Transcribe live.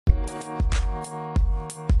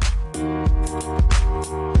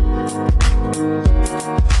Do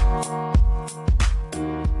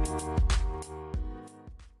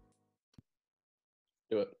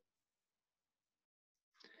it.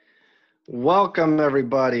 Welcome,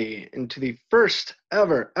 everybody, into the first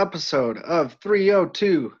ever episode of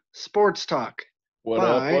 302 Sports Talk What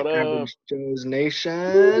by up? Average Joe's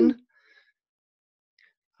Nation.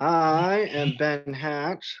 I am Ben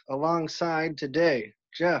Hatch, alongside today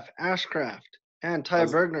Jeff Ashcraft and Ty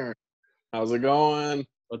Bergner. How's it going?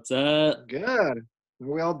 What's up? Good. What are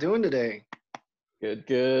we all doing today?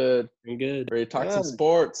 Good. I'm good. Ready to talk some Good.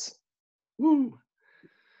 sports? Woo.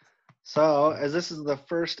 So, as this is the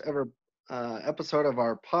first ever episode of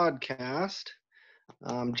our podcast,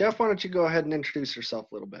 Jeff, why don't you go ahead and introduce yourself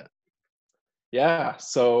a little bit? Yeah.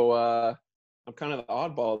 So I'm kind of the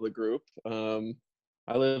oddball of the group.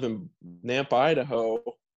 I live in Nampa, Idaho,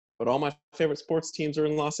 but all my favorite sports teams are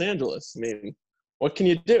in Los Angeles. I mean, what can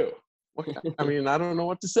you do? I mean, I don't know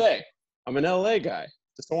what to say. I'm an LA guy.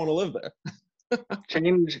 Just don't want to live there.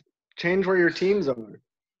 Change where your teams are.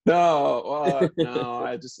 No,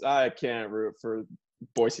 I can't root for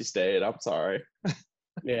Boise State. I'm sorry.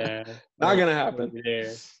 Yeah. Not gonna happen.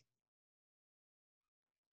 Yeah.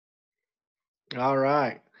 All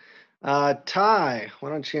right. Ty, why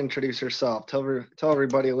don't you introduce yourself? Tell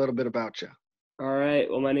everybody a little bit about you. All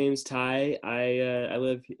right. Well, my name's Ty. I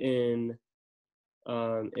live in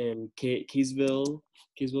Keysville,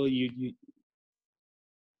 you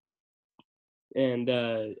and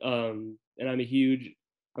I'm a huge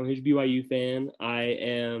BYU fan. I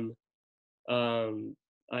am the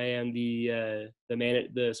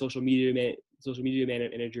social media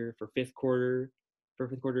manager for fifth quarter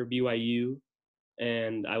BYU,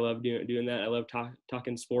 and I love doing that. I love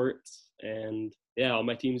talking sports, and yeah, all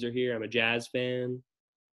my teams are here. I'm a Jazz fan.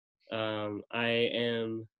 I'm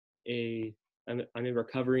a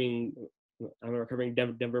recovering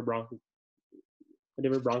Denver Broncos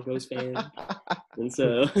fan, and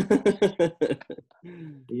so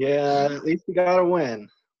Yeah, at least you got to win.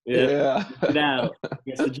 Yeah. Get out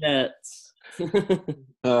against the Jets.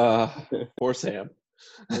 Poor Sam.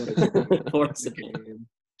 Poor Sam.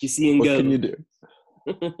 You see him What go. can you do?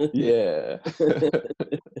 Yeah.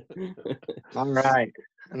 All right.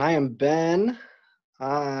 And I am Ben.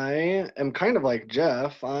 I am kind of like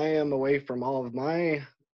Jeff. I am away from all of my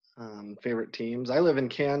favorite teams. I live in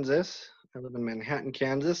Kansas. I live in Manhattan,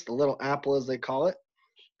 Kansas, the Little Apple as they call it.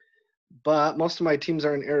 But most of my teams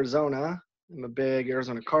are in Arizona. I'm a big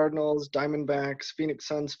Arizona Cardinals, Diamondbacks, Phoenix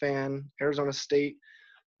Suns fan, Arizona State,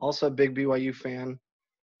 also a big BYU fan.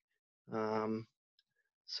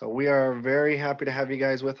 So we are very happy to have you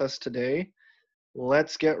guys with us today.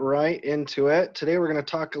 Let's get right into it. Today we're going to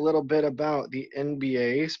talk a little bit about the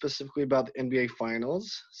NBA, specifically about the NBA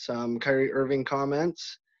Finals, some Kyrie Irving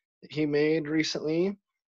comments that he made recently,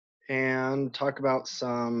 and talk about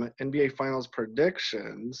some NBA Finals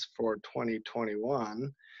predictions for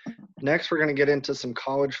 2021. Next, we're going to get into some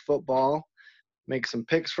college football, make some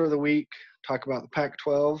picks for the week, talk about the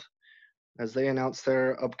Pac-12 as they announce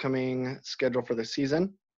their upcoming schedule for the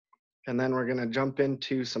season. And then we're going to jump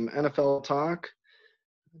into some NFL talk,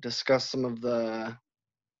 discuss some of the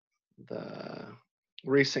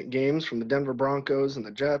recent games from the Denver Broncos and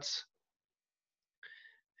the Jets,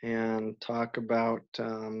 and talk about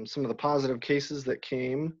some of the positive cases that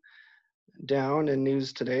came down in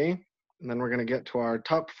news today. And then we're going to get to our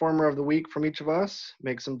top performer of the week from each of us,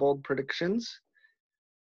 make some bold predictions.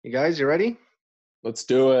 You guys, you ready? Let's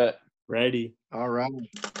do it. Ready. All right.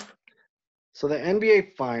 So the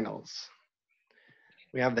NBA Finals,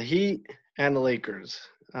 we have the Heat and the Lakers.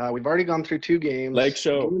 We've already gone through two games. Lake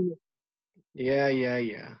Show. Yeah.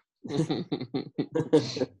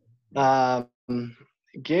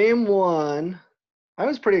 Game one, I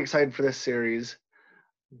was pretty excited for this series,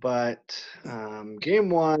 but game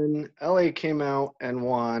one, LA came out and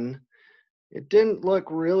won. It didn't look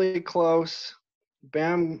really close.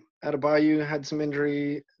 Bam Adebayo had some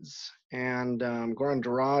injuries, and Goran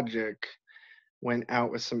Dragic went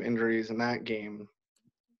out with some injuries in that game.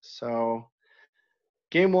 So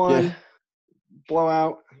game one,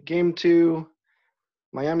 blowout. Game two,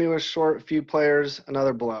 Miami was short a few players,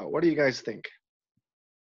 another blowout. What do you guys think?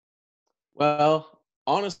 Well,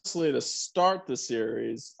 honestly, to start the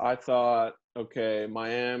series, I thought, okay,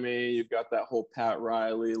 Miami, you've got that whole Pat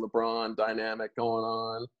Riley, LeBron dynamic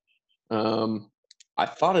going on. I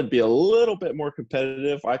thought it'd be a little bit more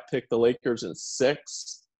competitive. I picked the Lakers in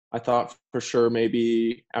 6. I thought for sure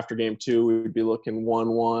maybe after game 2 we would be looking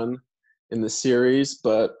 1-1 in the series,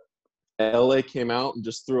 but LA came out and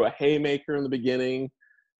just threw a haymaker in the beginning.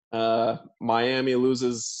 Miami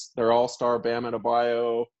loses their all-star Bam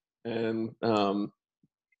Adebayo and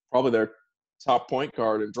probably their top point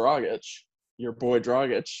guard in Dragic, your boy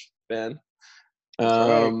Dragic, Ben.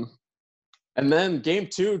 right. And then game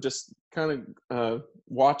 2, just kind of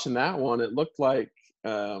watching that one, it looked like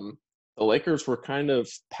the Lakers were kind of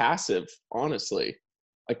passive, honestly.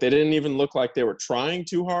 Like they didn't even look like they were trying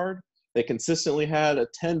too hard. They consistently had a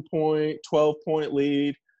 10-point, 12-point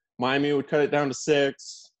lead. Miami would cut it down to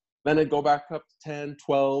 6. Then it'd go back up to 10,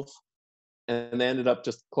 12. And they ended up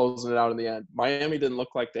just closing it out in the end. Miami didn't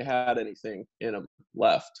look like they had anything in them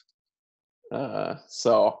left.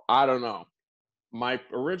 So I don't know. My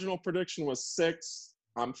original prediction was 6.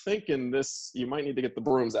 I'm thinking you might need to get the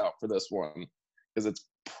brooms out for this one because it's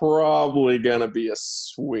probably gonna be a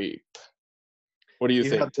sweep. What do you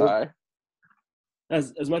think, Ty?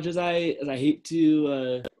 As much as I hate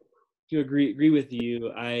to agree with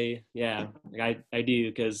you, I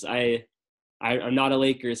do, because I'm not a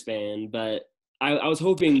Lakers fan, but I was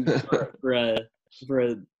hoping for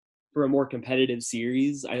a more competitive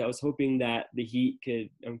series. I was hoping that the Heat could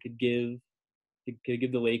give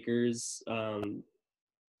the Lakers a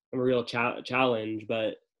real challenge,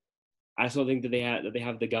 but I still think that they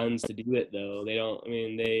have the guns to do it, though. They don't. I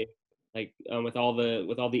mean, they with all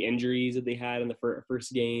the injuries that they had in the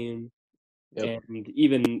first game, Yep. and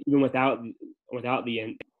even without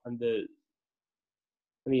the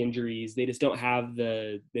injuries, they just don't have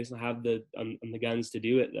the guns to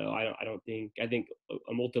do it, though. I think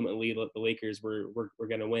ultimately the Lakers were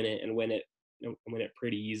going to win it, and win it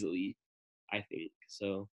pretty easily, I think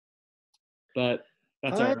so. But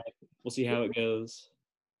that's all right. We'll see how it goes.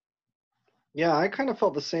 Yeah, I kind of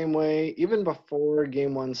felt the same way even before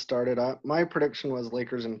game 1 started up. My prediction was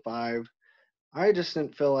Lakers in 5. I just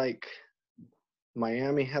didn't feel like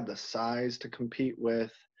Miami had the size to compete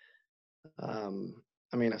with,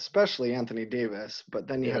 especially Anthony Davis, but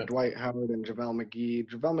then you had Dwight Howard and JaVale McGee.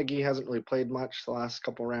 JaVale McGee hasn't really played much the last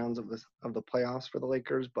couple rounds of the playoffs for the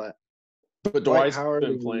Lakers, but Dwight's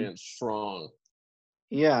been playing strong.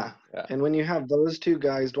 Yeah, and when you have those two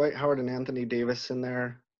guys, Dwight Howard and Anthony Davis in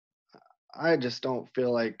there, I just don't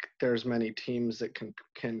feel like there's many teams that can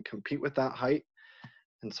compete with that height.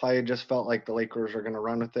 And so I just felt like the Lakers are going to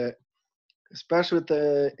run with it, especially with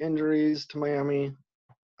the injuries to Miami.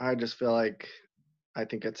 I just feel like I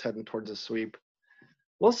think it's heading towards a sweep.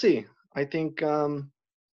 We'll see. I think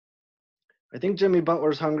Jimmy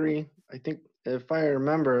Butler's hungry. I think if I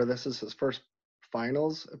remember, this is his first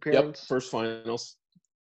finals appearance. Yep, first finals.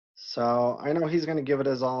 So I know he's going to give it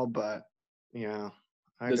his all, but yeah.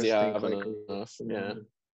 Does he have enough? Yeah.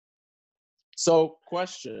 So,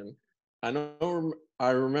 question. I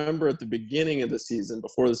remember at the beginning of the season,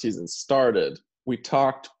 before the season started, we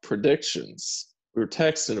talked predictions. We were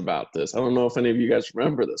texting about this. I don't know if any of you guys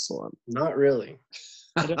remember this one. Not really.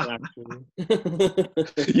 I don't actually.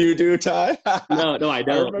 You do, Ty? No, I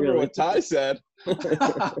don't. I remember what Ty said.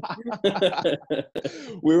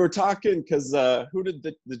 We were talking because who did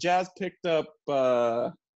the Jazz picked up?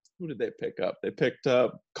 Who did they pick up? They picked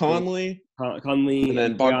up Conley, and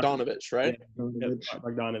then Bogdanovich, right? Yeah,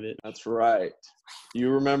 Bogdanovich. That's right.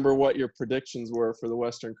 You remember what your predictions were for the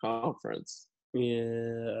Western Conference?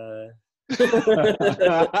 Yeah. But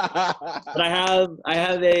I have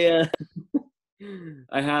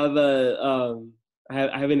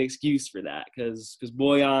an excuse for that because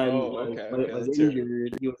Bojan was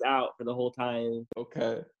injured. He was out for the whole time.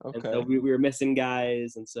 Okay. And so we were missing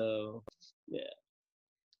guys, and so yeah.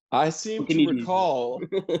 I seem to recall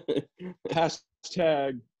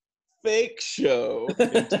hashtag fake show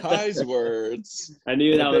in Ty's words. I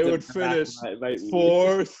knew that they would finish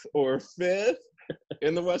 4th or 5th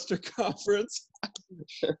in the Western Conference.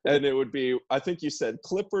 And it would be, I think you said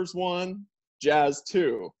Clippers 1, Jazz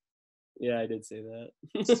 2. Yeah, I did say that.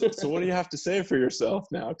 So what do you have to say for yourself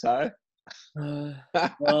now, Ty?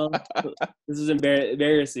 Well, this is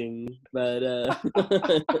embarrassing, but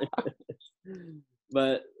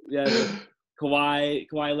but yeah, Kawhi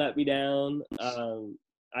let me down.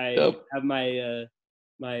 I have my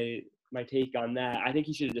my take on that. I think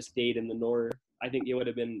he should have just stayed in the North. I think it would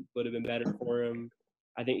have been better for him.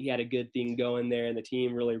 I think he had a good thing going there, and the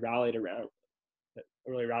team really rallied around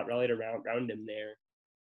him there.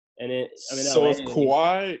 And so if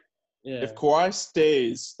Kawhi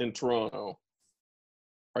stays in Toronto,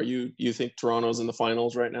 you think Toronto's in the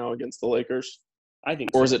finals right now against the Lakers? I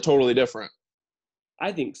think so. Or is it totally different?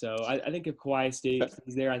 I think so. I think if Kawhi stays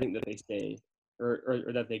there, I think that they stay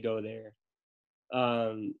or that they go there.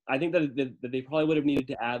 I think that they probably would have needed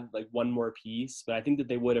to add like one more piece, but I think that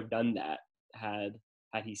they would have done that had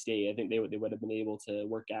he stayed. I think they would have been able to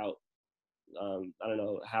work out. I don't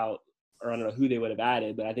know how, or I don't know who they would have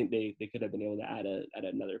added, but I think they could have been able to add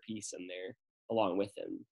another piece in there along with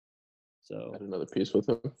him. So Had another piece with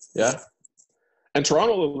him. Yeah. And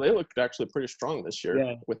Toronto, they looked actually pretty strong this year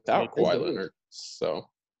Yeah. without They Kawhi did. Leonard. So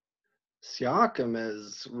Siakam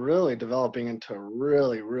is really developing into a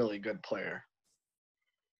really, really good player.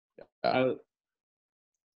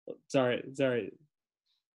 Sorry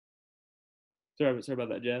about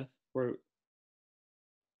that, Jeff. What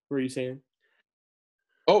were you saying?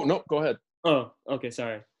 oh no, go ahead. Oh, okay,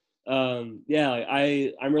 sorry. Yeah,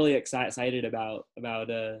 I'm really excited about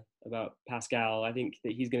Pascal. I think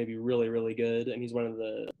that he's going to be really, really good, and he's one of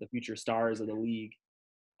the future stars of the league.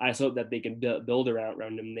 I just hope that they can build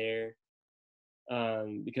around him there,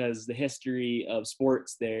 because the history of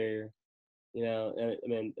sports there, you know,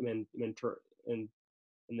 in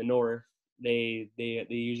the North, they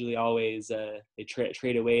usually always they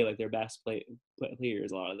trade away like their best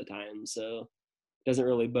players a lot of the time. So it doesn't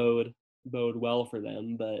really bode well for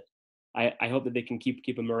them. But I hope that they can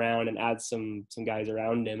keep him around and add some guys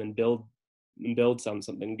around him and build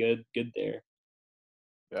something good there.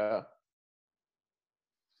 Yeah.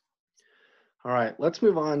 All right, let's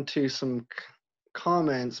move on to some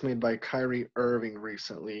comments made by Kyrie Irving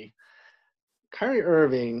recently. Kyrie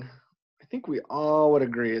Irving, I think we all would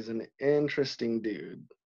agree, is an interesting dude.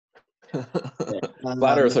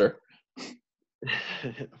 Flat earther.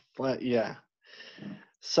 Yeah.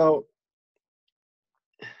 So,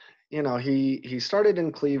 you know, he started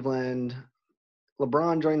in Cleveland.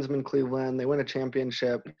 LeBron joins him in Cleveland. They win a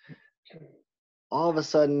championship. All of a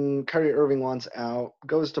sudden, Kyrie Irving wants out,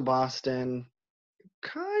 goes to Boston,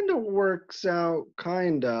 kind of works out,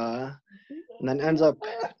 and then ends up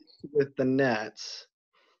with the Nets,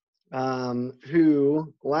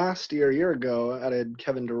 who last year, a year ago, added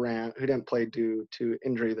Kevin Durant, who didn't play due to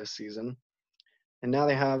injury this season. And now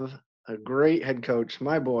they have a great head coach,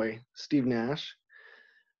 my boy, Steve Nash.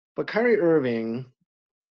 But Kyrie Irving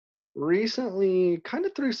recently kind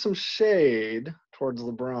of threw some shade towards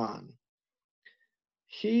LeBron.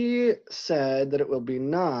 He said that it will be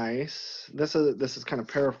nice. This is kind of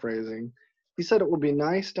paraphrasing. He said it will be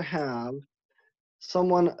nice to have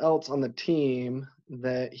someone else on the team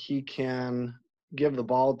that he can give the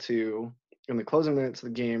ball to in the closing minutes of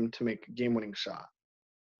the game to make a game-winning shot,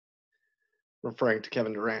 referring to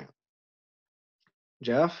Kevin Durant.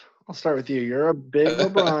 Jeff, I'll start with you. You're a big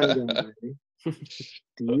LeBron guy.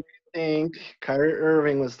 Do you think Kyrie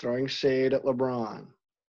Irving was throwing shade at LeBron?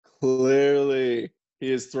 Clearly,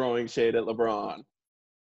 he is throwing shade at LeBron.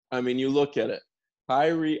 I mean, you look at it.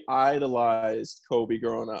 Kyrie idolized Kobe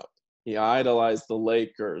growing up. He idolized the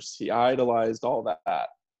Lakers. He idolized all that.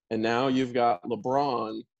 And now you've got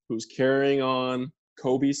LeBron, who's carrying on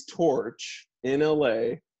Kobe's torch in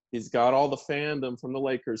LA. He's got all the fandom from the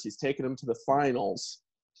Lakers. He's taken them to the finals.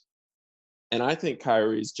 And I think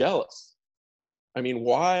Kyrie's jealous. I mean,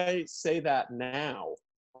 why say that now?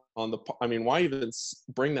 Why even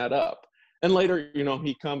bring that up? And later, you know,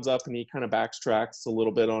 he comes up and he kind of backtracks a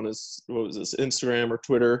little bit on his Instagram or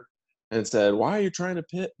Twitter and said, "Why are you trying to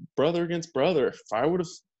pit brother against brother?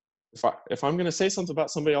 If I'm going to say something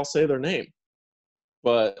about somebody, I'll say their name."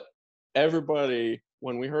 But everybody,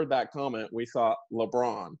 when we heard that comment, we thought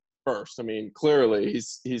LeBron first. I mean, clearly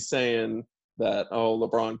he's saying that, oh,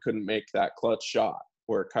 LeBron couldn't make that clutch shot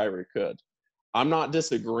where Kyrie could. I'm not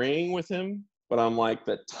disagreeing with him, but I'm like,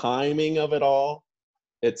 the timing of it all,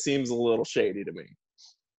 it seems a little shady to me.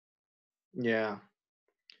 Yeah.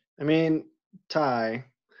 I mean, Ty,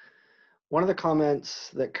 one of the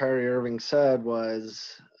comments that Kyrie Irving said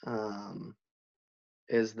was,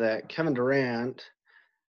 is that Kevin Durant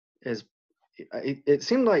it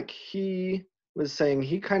seemed like he was saying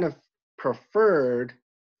he kind of preferred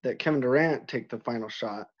that Kevin Durant take the final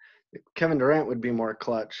shot. Kevin Durant would be more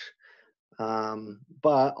clutch,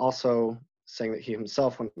 but also saying that he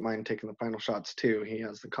himself wouldn't mind taking the final shots too. He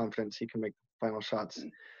has the confidence he can make the final shots.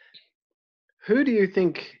 Who do you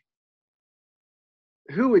think,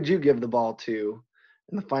 who would you give the ball to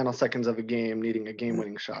in the final seconds of a game needing a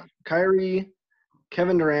game-winning shot? Kyrie,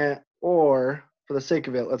 Kevin Durant, or for the sake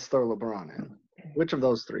of it, let's throw LeBron in? Which of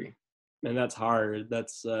those three? Man, that's hard.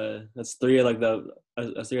 That's three of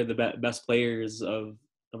the best players of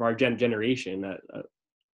our generation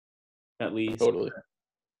at least. Totally.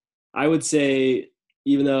 I would say,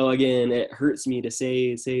 even though again it hurts me to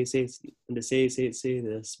say this,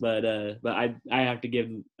 but I have to give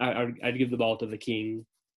I'd give the ball to the king,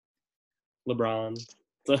 LeBron.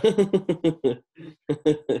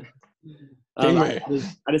 I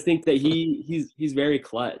just think that he's very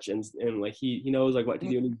clutch and like he knows like what to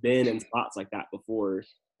do, and he's been in spots like that before.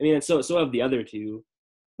 I mean, and so have the other two,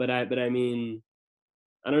 but I mean,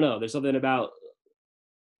 I don't know. There's something about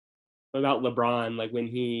about LeBron, like when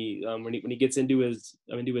he gets into his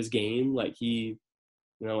game, like he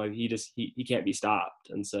can't be stopped,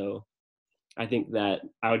 and so I think that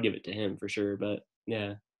I would give it to him for sure. But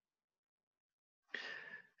yeah,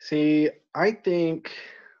 See, I think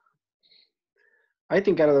out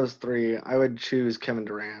of those three, I would choose Kevin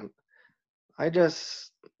Durant.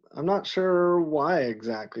 I'm not sure why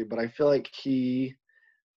exactly, but I feel like his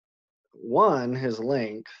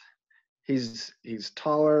length. He's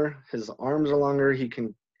taller. His arms are longer. He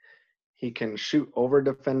can shoot over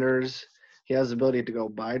defenders. He has the ability to go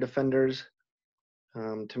by defenders.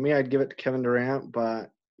 To me, I'd give it to Kevin Durant, but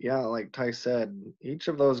yeah, like Ty said, each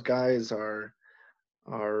of those guys are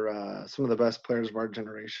some of the best players of our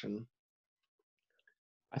generation.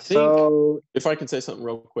 I think So if I can say something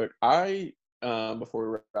real quick,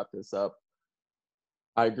 before we wrap this up,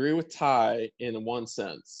 I agree with Ty in one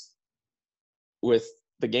sense. With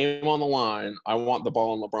the game on the line, I want the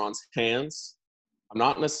ball in LeBron's hands. I'm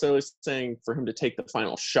not necessarily saying for him to take the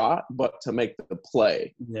final shot, but to make the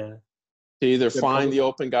play. yeah. To either Good find point. the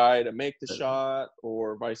open guy to make the shot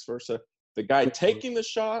or vice versa. The guy taking the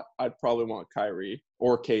shot, I'd probably want Kyrie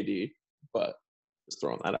or KD, but just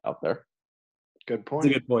throwing that out there. good That's point. a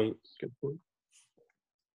good point. Good point.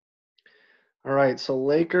 All right, so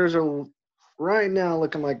Lakers are right now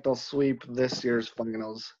looking like they'll sweep this year's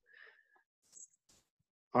finals.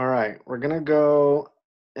 All right, we're going to go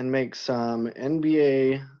and make some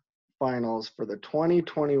NBA finals for the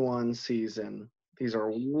 2021 season. These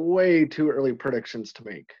are way too early predictions to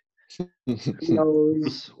make. Who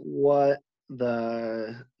knows what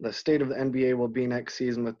the state of the NBA will be next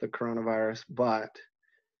season with the coronavirus, but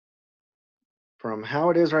from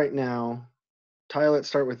how it is right now, Ty, let's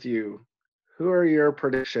start with you. Who are your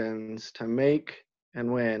predictions to make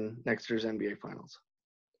and win next year's NBA Finals?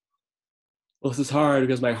 Well, this is hard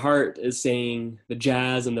because my heart is saying the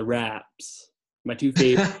Jazz and the Raps, my two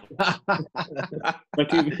favorite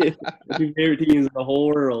teams in the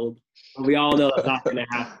whole world. But we all know that's not going to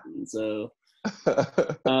happen. So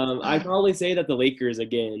I'd probably say that the Lakers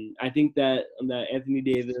again. I think that Anthony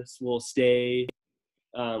Davis will stay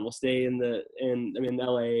in LA,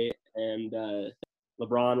 and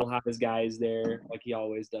LeBron will have his guys there like he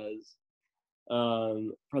always does.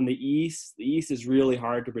 From the East is really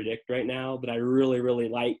hard to predict right now, but I really, really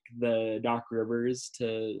like the Doc Rivers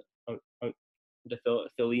to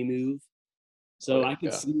Philly move. So I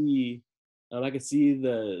could see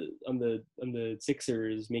the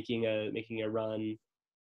Sixers making a run.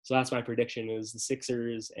 So that's my prediction is the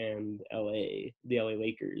Sixers and the LA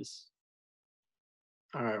Lakers.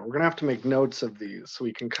 All right, we're gonna have to make notes of these so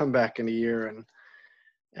we can come back in a year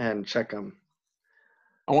and check them.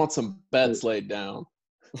 I want some bets laid down.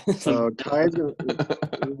 So Ty's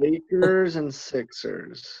Lakers and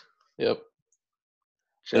Sixers. Yep.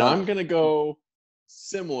 Jeff. And I'm gonna go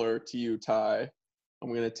similar to you, Ty.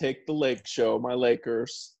 I'm gonna take the Lake Show, my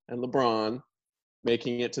Lakers and LeBron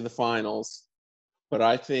making it to the finals. But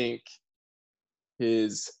I think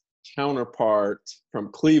his counterpart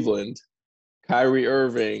from Cleveland, Kyrie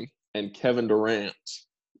Irving and Kevin Durant,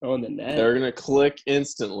 on the net, they're gonna click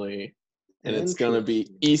instantly. And it's going to be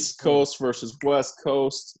East Coast versus West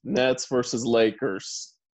Coast, Nets versus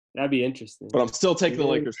Lakers. That'd be interesting. But I'm still taking the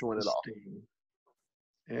Lakers to win it all.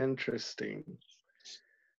 Interesting.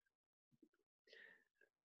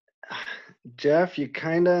 Jeff, you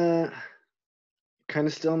kind of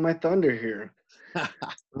stealing my thunder here.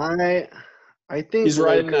 I think he's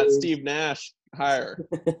riding that Steve Nash higher.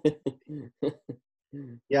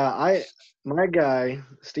 Yeah, my guy,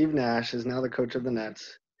 Steve Nash, is now the coach of the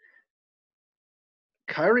Nets.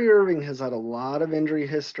 Kyrie Irving has had a lot of injury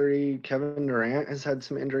history. Kevin Durant has had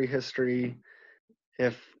some injury history.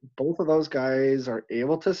 If both of those guys are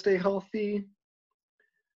able to stay healthy,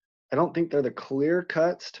 I don't think they're the clear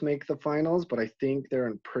cuts to make the finals, but I think they're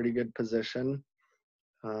in pretty good position.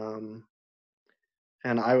 And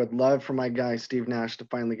I would love for my guy, Steve Nash, to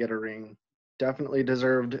finally get a ring. Definitely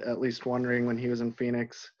deserved at least one ring when he was in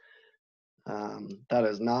Phoenix. That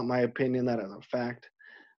is not my opinion. That is a fact.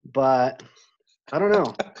 But I don't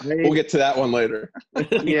know. We'll get to that one later.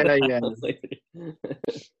 Yeah.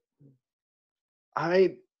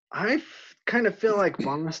 I kind of feel like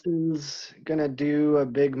Boston's going to do a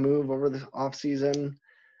big move over the offseason.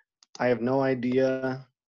 I have no idea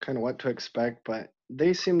kind of what to expect, but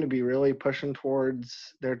they seem to be really pushing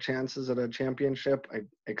towards their chances at a championship. I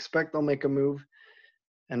expect they'll make a move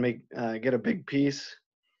and get a big piece.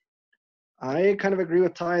 I kind of agree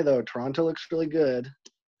with Ty, though. Toronto looks really good.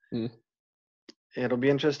 It'll be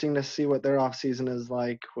interesting to see what their offseason is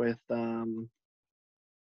like with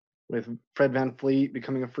with Fred VanVleet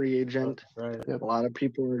becoming a free agent. Right. A lot of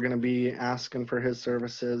people are going to be asking for his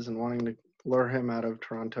services and wanting to lure him out of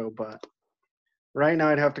Toronto. But right now,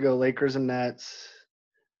 I'd have to go Lakers and Nets.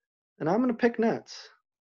 And I'm going to pick Nets.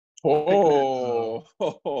 Oh,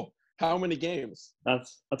 how many games?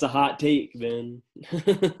 That's a hot take, Ben.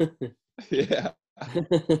 Yeah.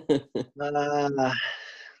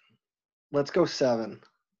 Let's go 7.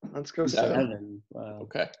 Let's go 7. 7. Wow.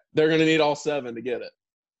 Okay. They're going to need all 7 to get it.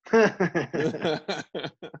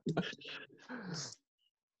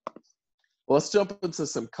 Let's jump into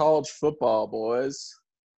some college football, boys.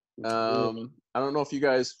 I don't know if you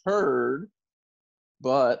guys heard,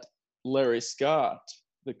 but Larry Scott,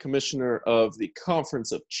 the commissioner of the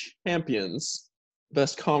Conference of Champions,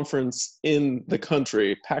 best conference in the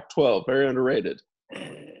country, Pac-12, very underrated.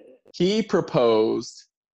 He proposed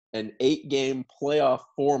an 8-game playoff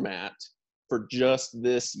format for just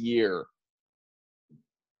this year.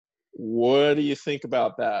 What do you think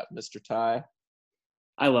about that, Mr. Ty?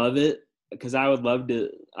 I love it because I would love to.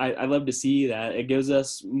 I love to see that. It gives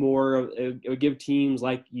us more. It would give teams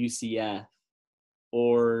like UCF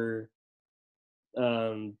or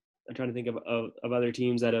I'm trying to think of other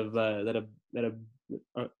teams that have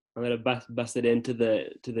busted into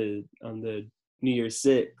the New Year's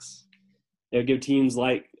Six. It would give teams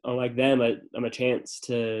like them a chance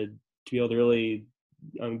to be able to really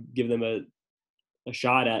give them a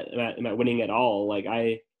shot at winning it all. Like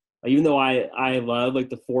even though I love like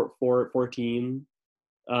the four team,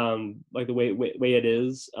 like the way it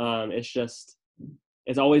is,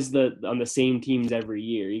 it's always on the same teams every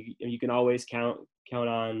year. You can always count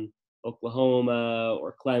on Oklahoma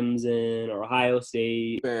or Clemson or Ohio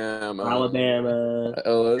State, Bama, or Alabama,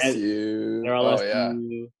 LSU. or LSU. Oh yeah.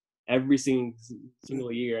 Every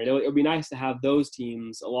single year, and it would be nice to have those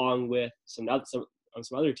teams along with some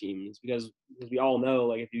other teams because we all know,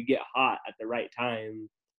 like, if you get hot at the right time,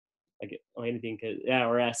 like anything could,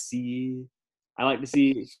 or SC. I like to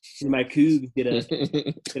see my Cougs get a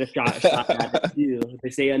shot at it too. If they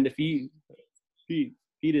stay undefeated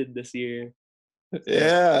this year.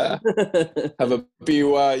 Yeah. Have a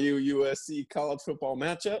BYU USC college football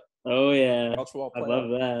matchup. Oh yeah, college football I love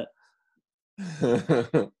that.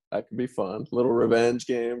 That could be fun. Little revenge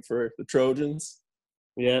game for the Trojans.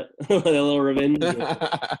 Yeah, a little revenge game.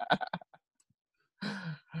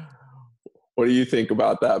 What do you think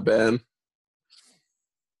about that, Ben?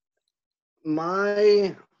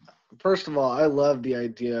 First of all, I love the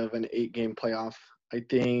idea of an 8-game playoff. I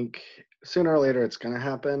think sooner or later it's going to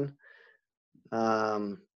happen.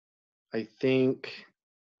 I think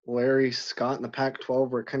Larry Scott and the Pac-12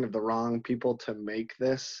 were kind of the wrong people to make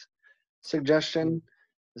this suggestion,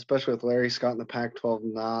 especially with Larry Scott and the Pac-12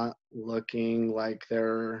 not looking like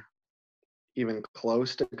they're even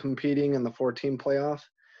close to competing in the 4-team playoff.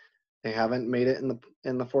 They haven't made it in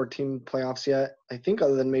the 4-team playoffs yet. I think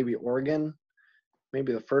other than maybe Oregon,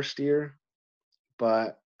 maybe the first year.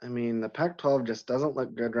 But, I mean, the Pac-12 just doesn't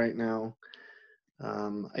look good right now.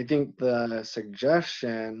 I think the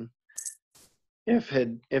suggestion, if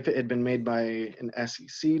it had been made by an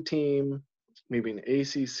SEC team, maybe an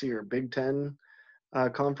ACC or Big Ten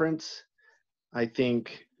conference, I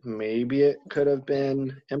think maybe it could have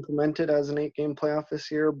been implemented as an 8-game playoff this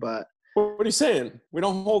year. But what are you saying? We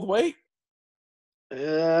don't hold weight?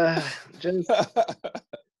 I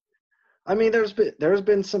mean, there's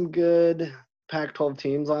been some good Pac-12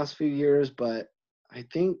 teams last few years, but I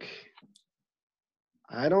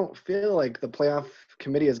don't feel like the playoff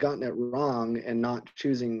committee has gotten it wrong and not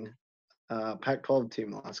choosing a Pac-12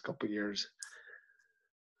 team the last couple of years.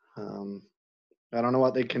 I don't know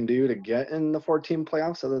what they can do to get in the 4-team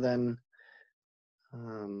playoffs other than,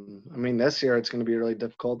 I mean, this year it's going to be really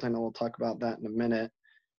difficult. I know we'll talk about that in a minute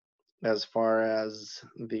as far as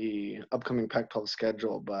the upcoming Pac-12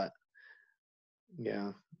 schedule, but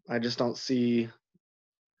yeah, I just don't see.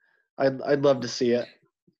 I'd love to see it,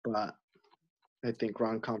 but I think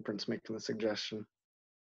wrong conference making the suggestion.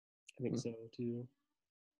 I think so too.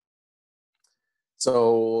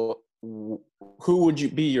 So, who would you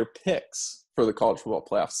be your picks for the college football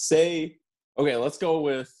playoffs? Okay, let's go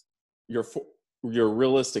with your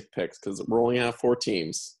realistic picks because we're only gonna have 4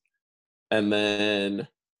 teams, and then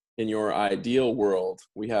in your ideal world,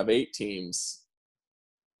 we have 8 teams.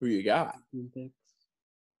 Who you got?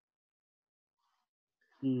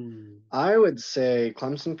 I would say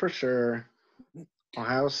Clemson for sure,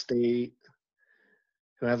 Ohio State,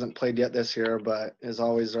 who hasn't played yet this year but is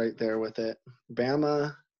always right there with it.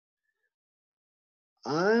 Bama,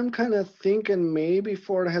 I'm kind of thinking maybe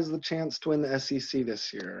Florida has the chance to win the SEC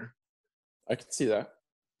this year. I can see that.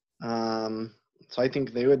 So I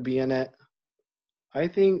think they would be in it. I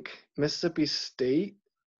think Mississippi State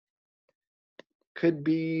could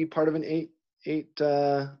be part of an eight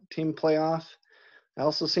team playoff. I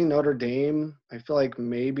also see Notre Dame. I feel like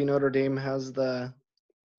maybe Notre Dame has the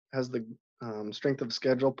strength of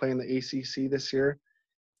schedule playing the ACC this year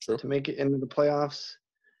True. to make it into the playoffs.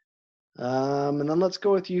 And then let's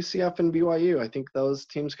go with UCF and BYU. I think those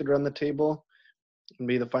teams could run the table and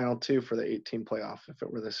be the final two for the 8-team playoff if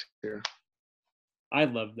it were this year.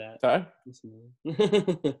 I'd love that. Okay.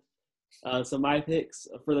 So my picks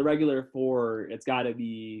for the regular four, it's got to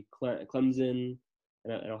be Clemson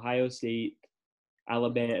and Ohio State,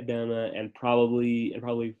 Alabama, and probably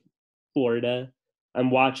Florida.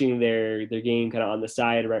 I'm watching their game kind of on the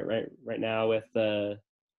side right now with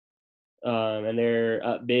and they're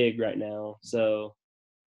up big right now. So,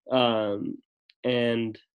 and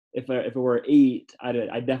if it were 8,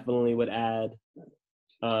 I definitely would add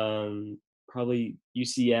probably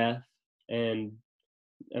UCF and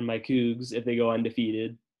my Cougs if they go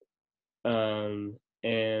undefeated. And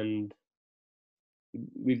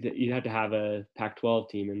you'd have to have a Pac-12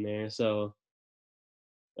 team in there. So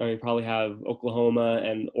I mean, probably have Oklahoma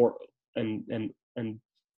and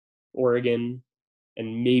Oregon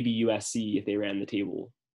and maybe USC if they ran the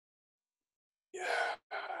table.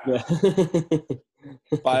 Yeah.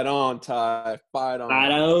 Fight on, Ty. Fight on.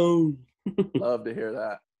 Fight on. Love to hear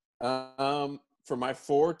that. For my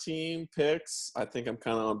 4-team picks, I think I'm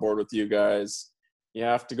kind of on board with you guys. You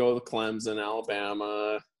have to go with Clemson,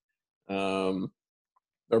 Alabama.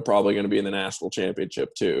 They're probably going to be in the national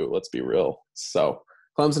championship too. Let's be real. So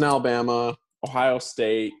Clemson, Alabama, Ohio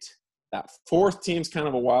State. That 4th team's kind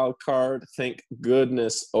of a wild card. Thank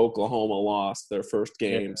goodness Oklahoma lost their first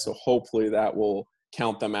game. Yeah. So hopefully that will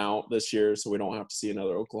count them out this year so we don't have to see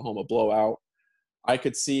another Oklahoma blowout. I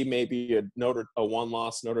could see maybe a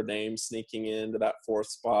one-loss Notre Dame sneaking into that 4th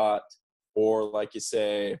spot, or like you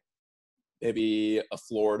say, maybe a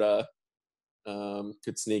Florida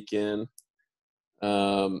could sneak in.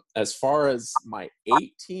 As far as my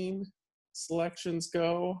 8-team selections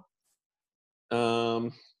go,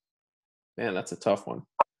 man, that's a tough one.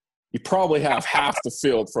 You probably have half the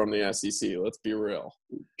field from the SEC. Let's be real.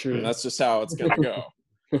 True. And that's just how it's going to go.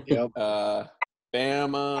 Yep.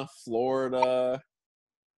 Bama, Florida,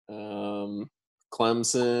 Clemson.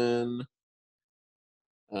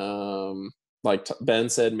 Like Ben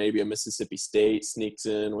said, maybe a Mississippi State sneaks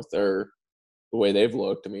in with the way they've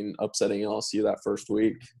looked. I mean, upsetting LSU that first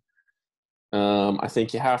week. I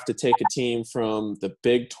think you have to take a team from the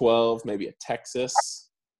Big 12, maybe a Texas.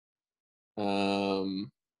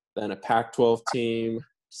 Then a Pac-12 team.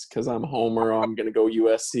 Just because I'm a homer, I'm going to go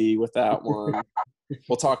USC with that one.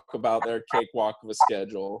 We'll talk about their cakewalk of a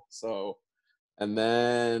schedule. So, and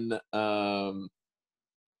then a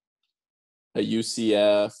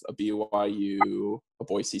UCF, a BYU, a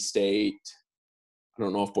Boise State. I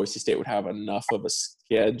don't know if Boise State would have enough of a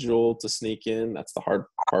schedule to sneak in. That's the hard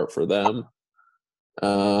part for them.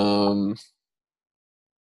 And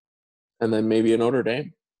then maybe a Notre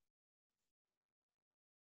Dame.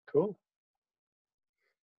 Cool.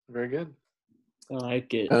 Very good. I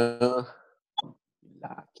like it. Like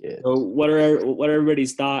it. So what are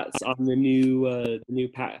everybody's thoughts on the new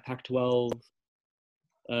Pac-12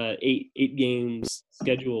 eight games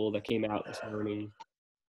schedule that came out this morning?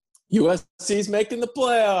 USC's making the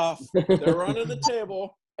playoff. They're running the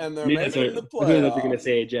table, and they're making the playoff. I knew what you're gonna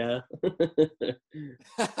say, Jeff.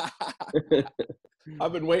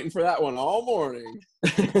 I've been waiting for that one all morning.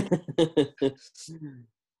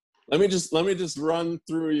 Let me just run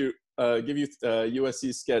through give you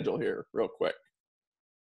USC's schedule here real quick.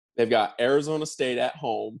 They've got Arizona State at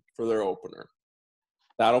home for their opener.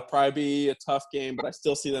 That'll probably be a tough game, but I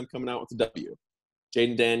still see them coming out with a W.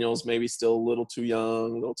 Jaden Daniels maybe still a little too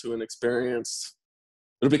young, a little too inexperienced.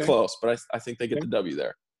 It'll be close, but I think they get the W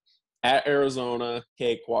there. At Arizona,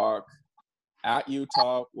 cakewalk. At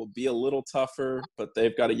Utah will be a little tougher, but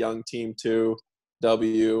they've got a young team too.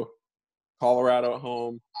 W. Colorado at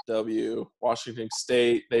home, W. Washington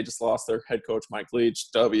State, they just lost their head coach, Mike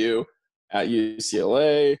Leach, W. At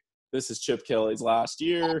UCLA, this is Chip Kelly's last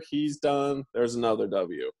year. He's done. There's another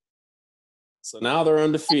W. So now they're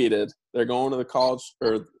undefeated. They're going to the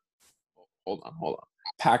hold on.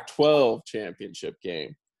 Pac-12 championship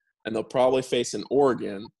game. And they'll probably face an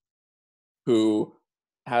Oregon who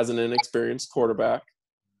has an inexperienced quarterback.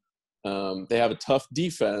 They have a tough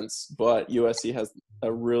defense, but USC has a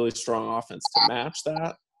really strong offense to match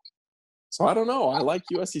that. So I don't know. I like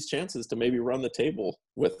USC's chances to maybe run the table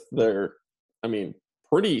with their,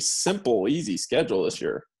 pretty simple, easy schedule this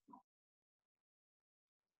year.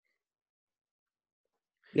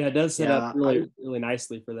 Yeah, it does set up Yeah, really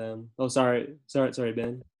nicely for them. Oh, sorry,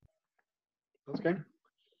 Ben. that's okay.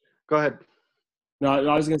 Go ahead. No,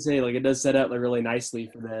 I was gonna say like it does set up like really nicely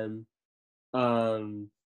for them. Um,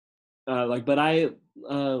 but I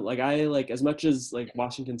like as much as like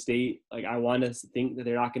Washington State, like I want to think that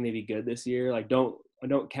they're not going to be good this year. Like don't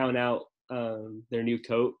count out their new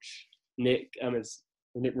coach Nick it's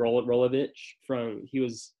Nick Rolovich from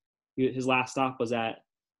his last stop was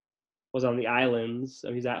on the islands.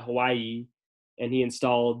 He's at Hawaii, and he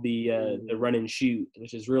installed the run and shoot,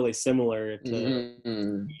 which is really similar to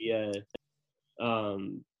Mm-hmm.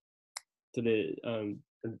 um to the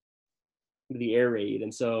air raid.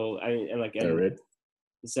 And so and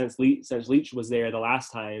since Leach was there the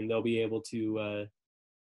last time, they'll be able to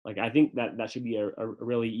I think that should be a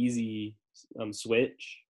really easy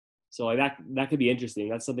switch. So like that could be interesting.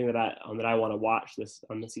 That's something that I want to watch this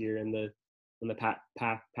year in the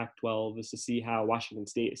Pac-12 is to see how Washington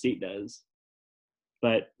State does.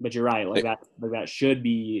 But you're right, that should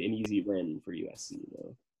be an easy win for USC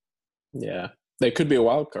though. Yeah, they could be a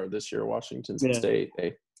wild card this year. Washington State.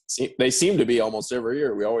 They seem to be almost every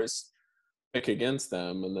year. We always pick against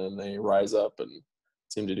them, and then they rise up and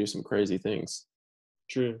seem to do some crazy things.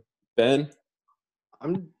 True. Ben?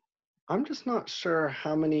 I'm just not sure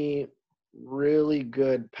how many really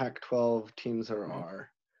good Pac-12 teams there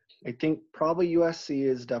are. I think probably USC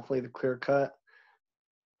is definitely the clear cut,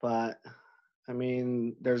 but I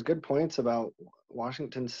mean, there's good points about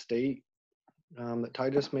Washington State that Ty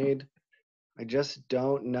just made. I just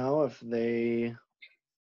don't know if they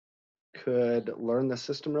could learn the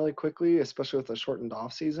system really quickly, especially with a shortened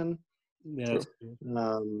off season. Yeah.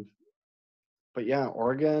 But yeah,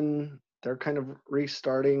 Oregon, they're kind of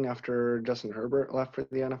restarting after Justin Herbert left for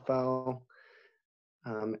the NFL.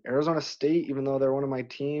 Arizona State, even though they're one of my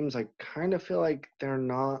teams, I kind of feel like they're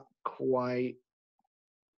not quite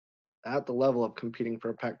at the level of competing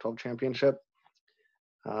for a Pac-12 championship.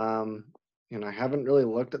 I haven't really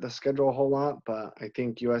looked at the schedule a whole lot, but I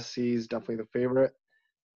think USC is definitely the favorite.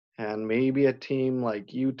 And maybe a team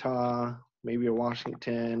like Utah, maybe a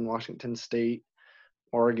Washington State,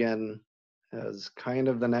 Oregon as kind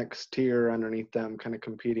of the next tier underneath them, kind of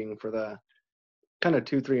competing for the kind of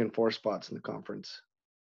 2, 3, and 4 spots in the conference.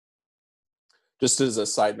 Just as a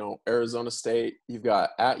side note, Arizona State, you've got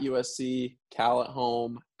at USC, Cal at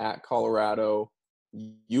home, at Colorado,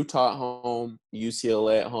 Utah at home,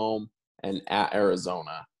 UCLA at home, and at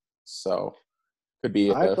Arizona. So could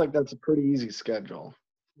be. I feel like that's a pretty easy schedule.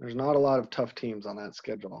 There's not a lot of tough teams on that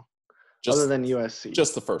schedule, other than USC.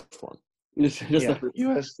 Just the first one.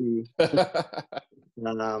 USC.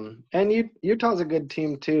 And Utah's a good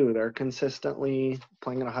team too. They're consistently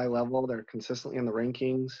playing at a high level. They're consistently in the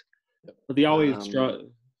rankings. But they always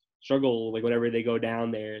struggle like whenever they go down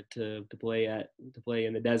there to play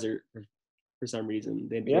in the desert for some reason.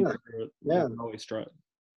 They always struggle.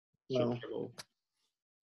 Well,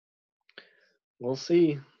 we'll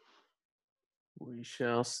see. We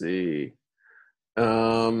shall see.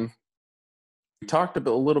 We talked a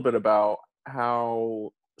little bit about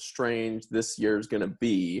how strange this year is going to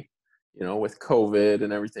be, with COVID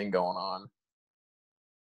and everything going on.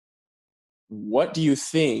 What do you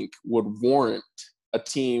think would warrant a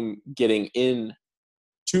team getting in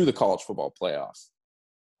to the college football playoff?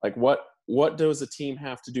 Like what does a team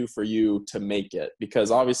have to do for you to make it? Because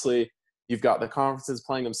obviously you've got the conferences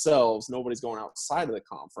playing themselves. Nobody's going outside of the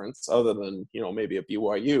conference other than, maybe a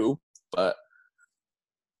BYU. But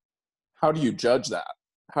how do you judge that?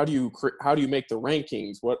 How do you make the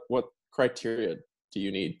rankings? What criteria do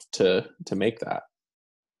you need to make that?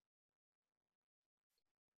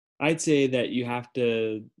 I'd say that you have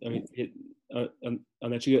to.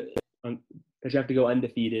 That you have to go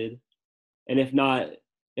undefeated, and if not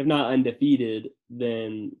undefeated,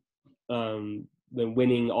 then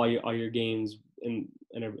winning all your games in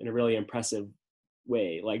a really impressive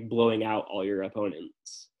way, like blowing out all your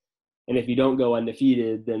opponents. And if you don't go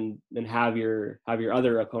undefeated, then have your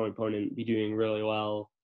other opponent be doing really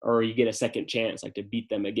well, or you get a second chance, like to beat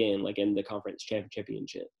them again, like in the conference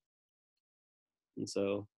championship. And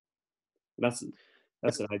so that's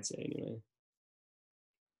what I'd say anyway.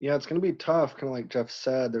 Yeah, it's going to be tough, kind of like Jeff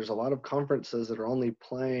said. There's a lot of conferences that are only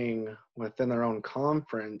playing within their own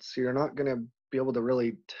conference, so you're not going to be able to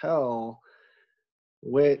really tell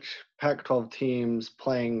which Pac-12 teams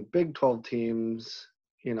playing Big 12 teams,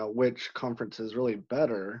 which conference is really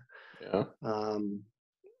better. Yeah.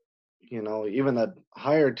 Even the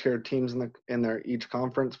higher tier teams in their each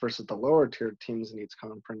conference versus the lower tier teams in each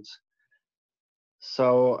conference.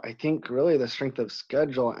 So I think really the strength of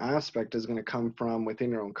schedule aspect is going to come from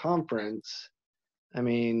within your own conference. I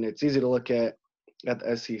mean, it's easy to look at at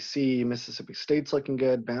the SEC, Mississippi State's looking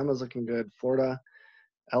good, Bama's looking good, Florida,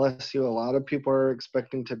 LSU. A lot of people are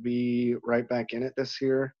expecting to be right back in it this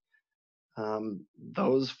year.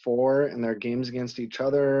 Those four and their games against each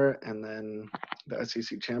other, and then the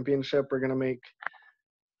SEC championship are going to make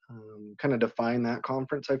kind of define that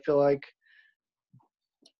conference. I feel like,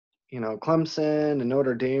 Clemson and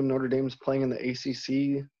Notre Dame. Notre Dame's playing in the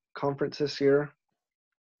ACC conference this year.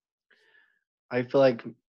 I feel like,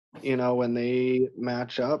 when they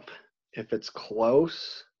match up, if it's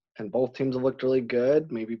close and both teams have looked really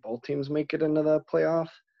good, maybe both teams make it into the playoff.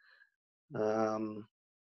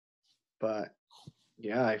 But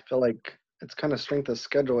yeah, I feel like it's kind of strength of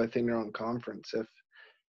schedule within your own conference.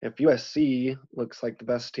 If USC looks like the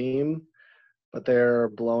best team, but they're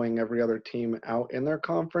blowing every other team out in their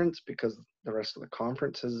conference because the rest of the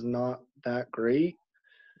conference is not that great,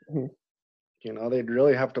 they'd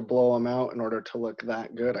really have to blow them out in order to look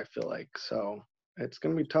that good, I feel like. So it's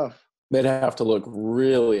going to be tough. They'd have to look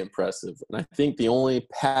really impressive. And I think the only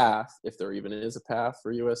path, if there even is a path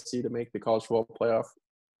for USC to make the college football playoff,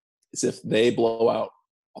 is if they blow out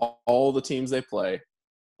all the teams they play,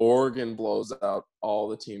 Oregon blows out all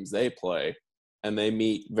the teams they play, and they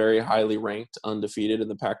meet very highly ranked, undefeated in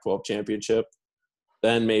the Pac-12 championship,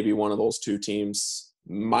 then maybe one of those two teams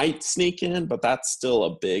might sneak in, but that's still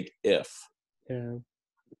a big if. Yeah.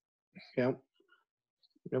 Yep.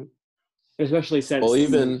 Especially since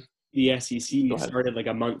the SEC started like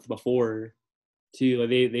a month before, too. Like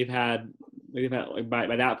they've had like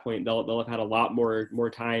by that point they'll have had a lot more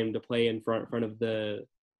time to play in front of the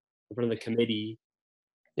committee.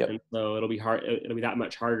 Yep. And so it'll be hard. It'll be that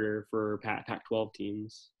much harder for Pac-12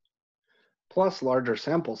 teams. Plus larger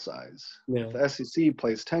sample size. Yeah. The SEC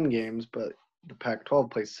plays 10 games, but the Pac-12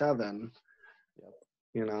 plays 7.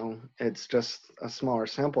 Yep. It's just a smaller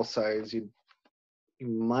sample size. You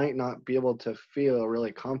might not be able to feel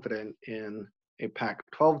really confident in a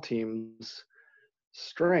Pac-12 team's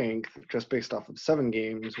strength just based off of 7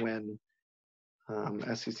 games when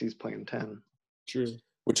SEC's playing 10. True.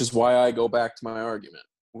 Which is why I go back to my argument.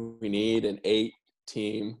 We need an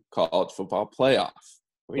 8-team college football playoff.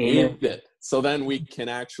 We need it. So then we can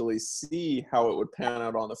actually see how it would pan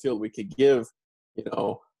out on the field. We could give,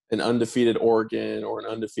 an undefeated Oregon or an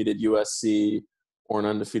undefeated USC or an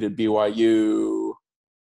undefeated BYU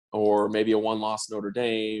or maybe a one-loss Notre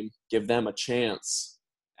Dame, give them a chance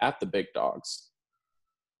at the big dogs.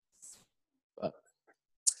 But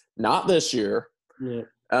not this year. Yeah.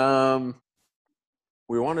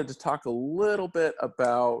 We wanted to talk a little bit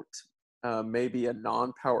about maybe a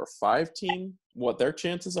non-Power 5 team, what their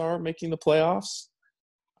chances are of making the playoffs.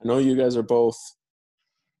 I know you guys are both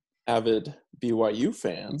avid BYU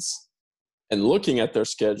fans, and looking at their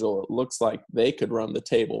schedule, it looks like they could run the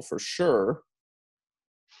table for sure.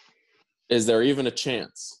 Is there even a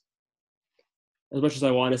chance? As much as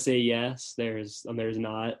I want to say yes, there's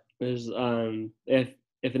not. There's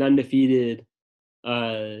if an undefeated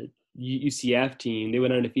UCF team, they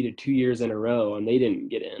went undefeated 2 years in a row and they didn't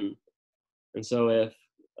get in. And so I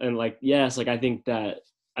think that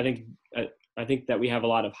we have a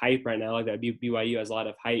lot of hype right now. Like that BYU has a lot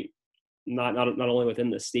of hype, not only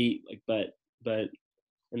within the state, but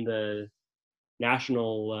in the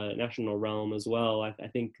national realm as well. I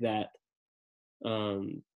think that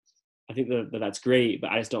that's great,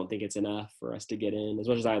 but I just don't think it's enough for us to get in. As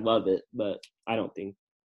much as I love it, but I think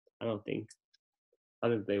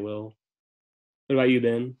they will. What about you,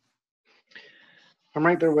 Ben? I'm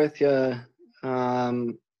right there with you.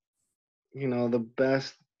 The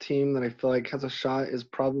best team that I feel like has a shot is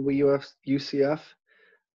probably UCF.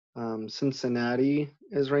 Cincinnati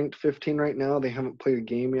is ranked 15 right now. They haven't played a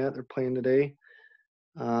game yet. They're playing today.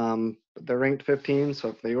 But they're ranked 15, so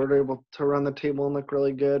if they were able to run the table and look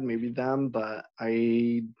really good, maybe them. But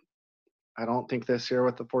I don't think this year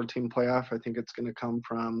with the 4-team playoff, I think it's going to come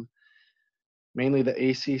from mainly the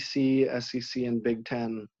ACC, SEC, and Big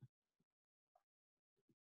Ten.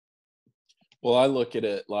 Well, I look at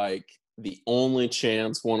it like the only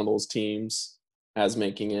chance one of those teams has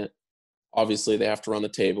making it, obviously they have to run the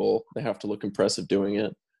table. They have to look impressive doing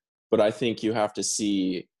it. But I think you have to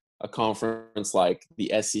see a conference like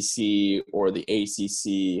the SEC or the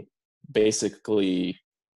ACC basically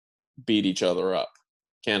beat each other up,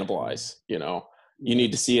 cannibalize, You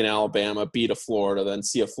need to see an Alabama beat a Florida, then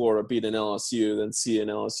see a Florida beat an LSU, then see an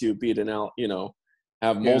LSU beat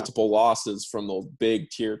have multiple losses from those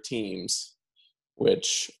big tier teams,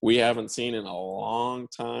 which we haven't seen in a long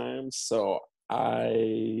time. So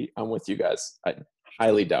I'm with you guys. I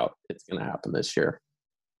highly doubt it's going to happen this year.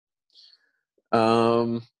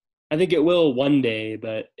 I think it will one day,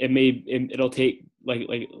 but it'll take like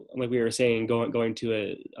we were saying, going to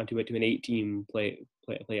an 8-team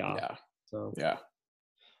playoff. Yeah. So Yeah.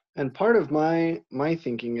 And part of my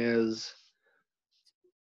thinking is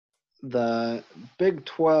the Big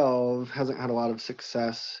 12 hasn't had a lot of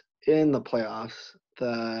success in the playoffs.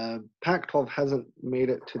 The Pac-12 hasn't made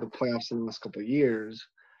it to the playoffs in the last couple of years.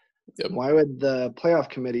 Yep. Why would the playoff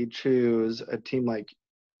committee choose a team like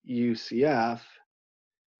UCF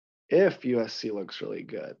if USC looks really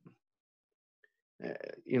good?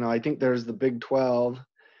 I think there's the Big 12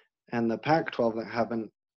 and the Pac-12 that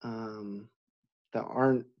that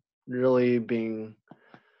aren't really being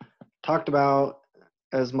talked about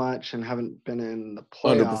as much and haven't been in the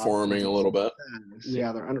playoffs. Underperforming a little bit.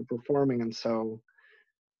 Yeah, they're underperforming, and so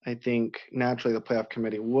I think naturally the playoff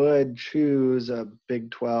committee would choose a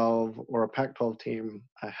Big 12 or a Pac-12 team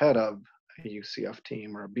ahead of a UCF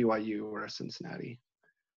team or a BYU or a Cincinnati.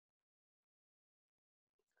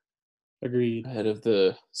 agreed. Ahead of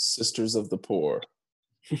the Sisters of the Poor.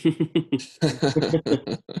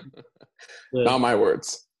 Not my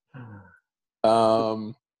words.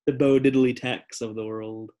 The Bo Diddley Techs of the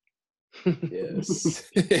world. Yes,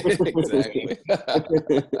 exactly.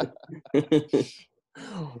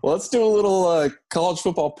 Well, let's do a little college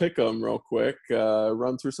football pick'em real quick.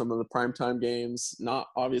 Run through some of the primetime games. Not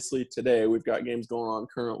obviously today. We've got games going on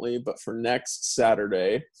currently, but for next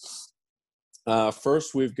Saturday.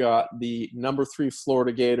 First, we've got the number 3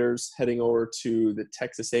 Florida Gators heading over to the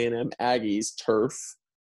Texas A&M Aggies turf.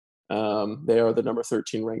 They are the number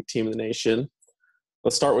 13 ranked team in the nation.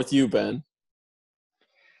 Let's start with you, Ben.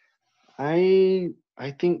 I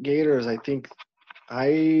think Gators. I think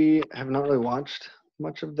I have not really watched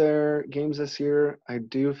much of their games this year. I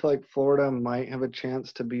do feel like Florida might have a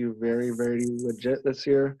chance to be very, very legit this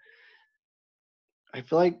year. I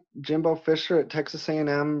feel like Jimbo Fisher at Texas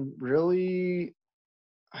A&M really,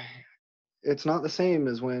 it's not the same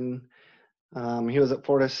as when he was at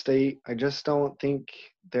Florida State. I just don't think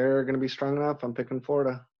they're going to be strong enough. I'm picking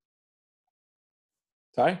Florida.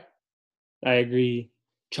 Ty? I agree.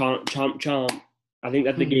 Chomp, chomp, chomp. I think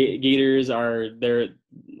that the Gators they're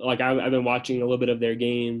like I've been watching a little bit of their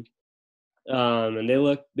game, and they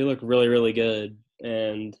look really, really good.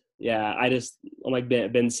 And yeah, like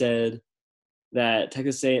Ben said, that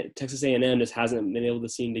Texas A&M just hasn't been able to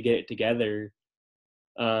seem to get it together.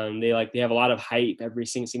 They have a lot of hype every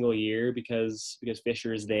single year because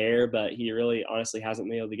Fisher is there, but he really honestly hasn't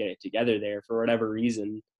been able to get it together there for whatever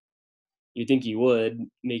reason. You'd think he would,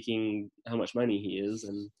 making how much money he is,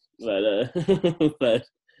 but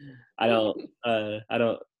I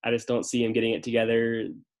just don't see him getting it together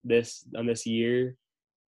this year.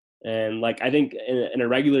 And like I think in a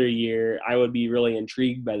regular year, I would be really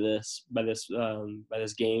intrigued by this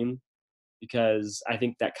game, because I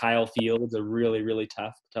think that Kyle Field's a really, really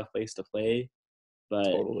tough place to play, but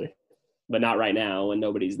Totally. But not right now when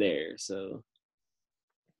nobody's there. So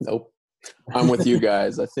nope. I'm with you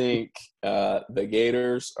guys. I think the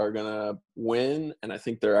Gators are going to win, and I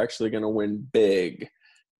think they're actually going to win big.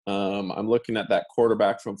 I'm looking at that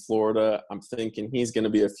quarterback from Florida. I'm thinking he's going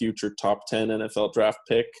to be a future top 10 NFL draft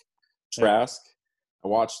pick, Trask. I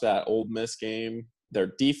watched that Ole Miss game.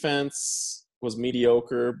 Their defense was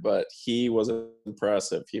mediocre, but he was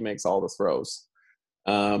impressive. He makes all the throws.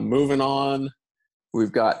 Moving on,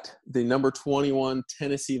 we've got the number 21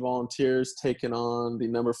 Tennessee Volunteers taking on the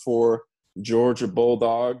number 4 Georgia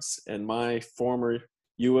Bulldogs, and my former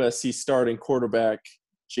USC starting quarterback,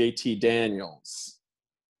 JT Daniels.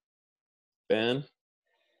 Ben?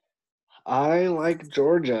 I like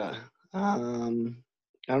Georgia. I don't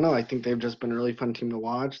know. I think they've just been a really fun team to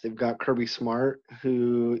watch. They've got Kirby Smart,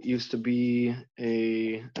 who used to be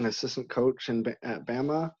an assistant coach at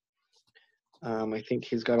Bama. I think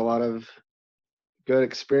he's got a lot of good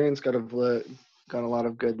experience, got a lot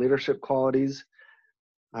of good leadership qualities.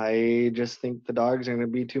 I just think the Dogs are going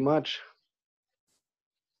to be too much.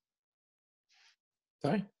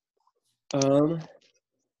 Sorry.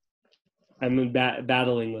 I'm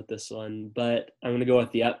battling with this one, but I'm going to go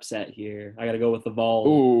with the upset here. I got to go with the Vols.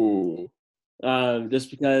 Ooh. Just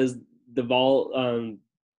because the Vols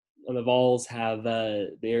have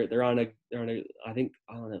they're on a I think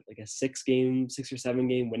I don't know, like a 6 or 7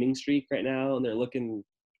 game winning streak right now, and they're looking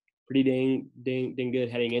pretty dang good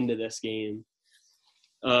heading into this game.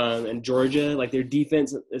 And Georgia, like their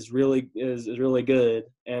defense is really good,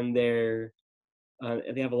 and they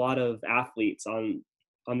have a lot of athletes on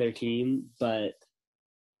their team, but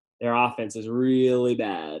their offense is really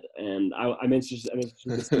bad. And I'm interested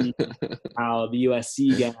to see how the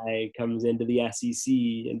USC guy comes into the SEC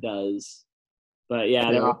and does. But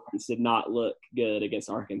yeah, their offense did not look good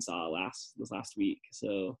against Arkansas this last week.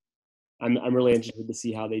 So I'm really interested to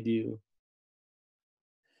see how they do.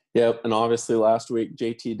 Yep, and obviously last week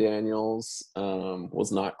JT Daniels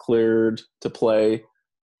was not cleared to play.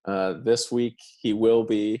 This week he will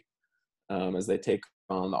be as they take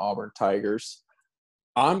on the Auburn Tigers.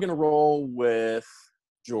 I'm going to roll with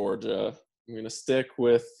Georgia. I'm going to stick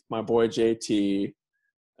with my boy JT.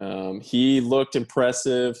 He looked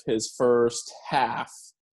impressive his first half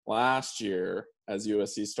last year as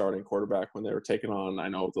USC starting quarterback when they were taking on, I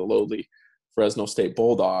know, the lowly Fresno State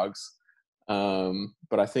Bulldogs.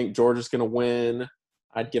 But I think Georgia's going to win.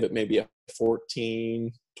 I'd give it maybe a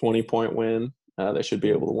 14, 20-point win. They should be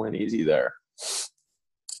able to win easy there.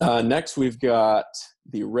 Next, we've got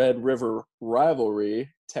the Red River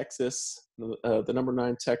rivalry. Texas, the number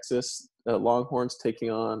 9 Texas Longhorns taking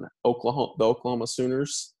on the Oklahoma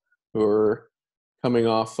Sooners, who are coming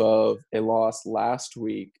off of a loss last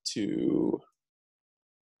week to,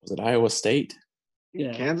 was it Iowa State?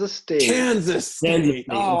 Yeah, Kansas State. Kansas State.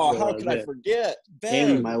 Oh, how could I forget?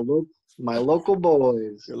 Ben. My local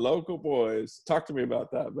boys. Your local boys. Talk to me about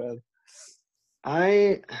that, Ben.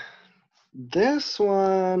 This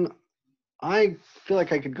one, I feel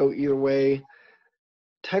like I could go either way.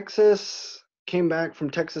 Texas came back from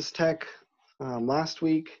Texas Tech last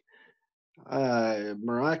week.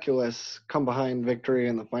 Miraculous come behind victory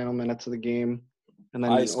in the final minutes of the game. And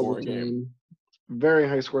then High-scoring game. Very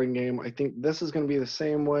high-scoring game. I think this is going to be the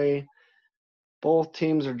same way. Both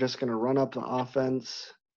teams are just going to run up the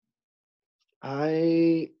offense.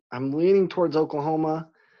 I'm leaning towards Oklahoma,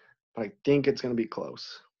 but I think it's going to be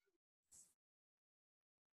close.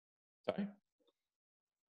 Sorry.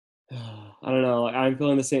 I don't know. I'm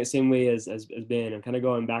feeling the same way as Ben. I'm kind of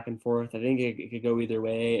going back and forth. I think it could go either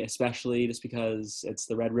way, especially just because it's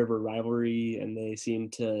the Red River rivalry, and it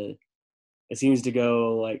seems to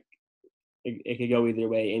go like it could go either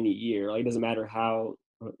way any year. Like, it doesn't matter how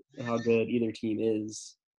good either team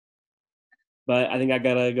is. But I think I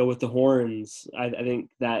gotta go with the Horns. I think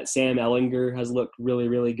that Sam Ehlinger has looked really,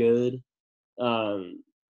 really good.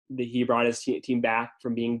 He brought his team back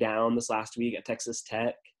from being down this last week at Texas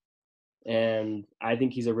Tech. And I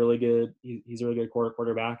think he's a really good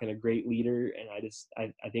quarterback and a great leader. And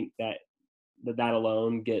I think that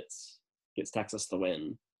alone gets Texas the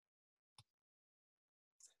win.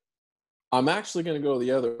 I'm actually going to go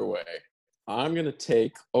the other way. I'm going to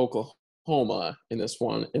take Oklahoma in this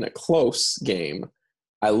one in a close game.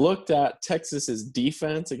 I looked at Texas's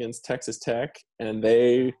defense against Texas Tech, and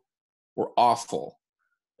they were awful.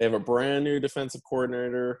 They have a brand new defensive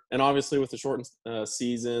coordinator, and obviously with the shortened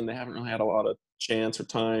season, they haven't really had a lot of chance or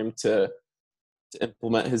time to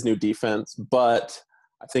implement his new defense. But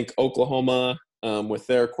I think Oklahoma, with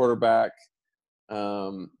their quarterback,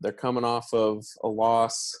 they're coming off of a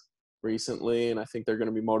loss recently, and I think they're going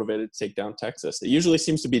to be motivated to take down Texas. It usually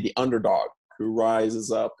seems to be the underdog who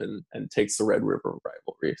rises up and takes the Red River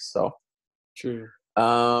rivalry. So, true.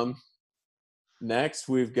 Next,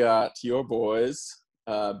 we've got your boys.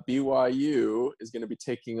 BYU is going to be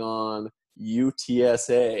taking on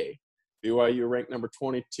UTSA. BYU ranked number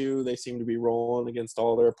 22. They seem to be rolling against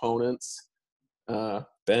all their opponents.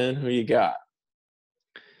 Ben, who you got?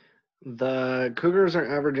 The Cougars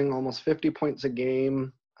are averaging almost 50 points a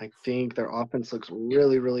game. I think their offense looks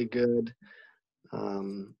really, really good.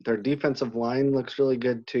 Their defensive line looks really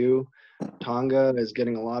good too. Tonga is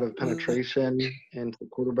getting a lot of penetration into the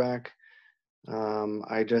quarterback.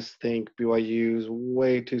 I just think BYU is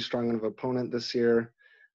way too strong of an opponent this year.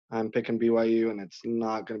 I'm picking BYU, and it's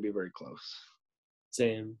not going to be very close.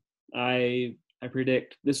 Same. I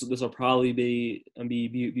predict this will probably be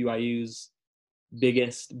BYU's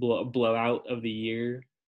biggest blowout of the year.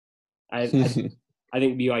 I think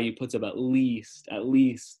BYU puts up at least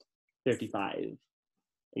 55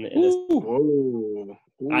 in this. Whoa.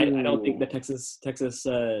 I don't think the Texas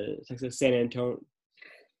San Antonio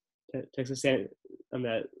that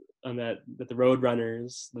the Road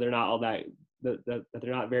Runners, they're not all that they're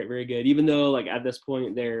not very, very good, even though like at this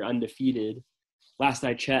point they're undefeated. Last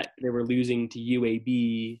I checked, they were losing to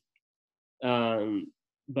UAB,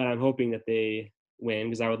 but I'm hoping that they win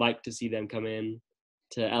because I would like to see them come in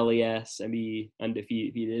to LES and be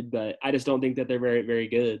undefeated, but I just don't think that they're very, very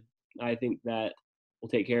good. I think that we'll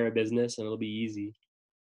take care of business and it'll be easy.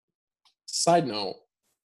 Side note,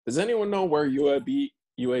 does anyone know where UAB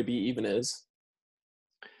even is?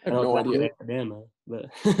 I have no idea. Alabama, but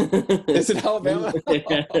is it Alabama?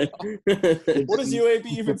 What does UAB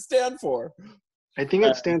even stand for? I think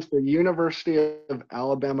it stands for University of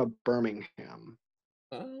Alabama Birmingham.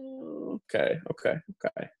 Okay.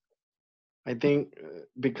 I think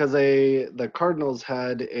because the Cardinals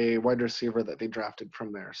had a wide receiver that they drafted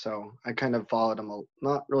from there, so I kind of followed them.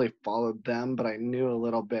 Not really followed them, but I knew a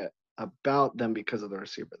little bit about them because of the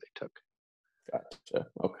receiver they took. Gotcha.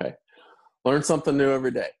 Okay. Learn something new every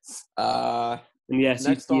day. And yeah,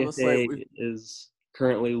 Next on the slate, CTSA is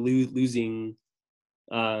currently losing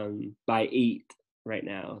by 8 right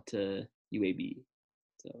now to UAB.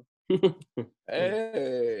 So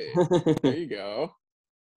hey, there you go.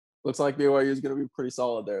 Looks like BYU is going to be pretty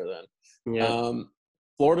solid there then. Yeah.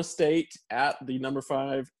 Florida State at the number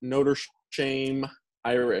 5 Notre Dame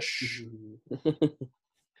Irish.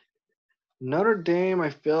 Notre Dame, I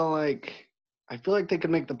feel like they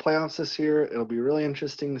could make the playoffs this year. It'll be really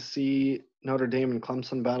interesting to see Notre Dame and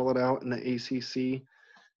Clemson battle it out in the ACC.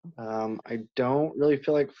 I don't really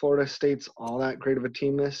feel like Florida State's all that great of a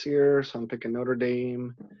team this year, so I'm picking Notre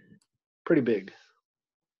Dame. Pretty big.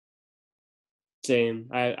 Same.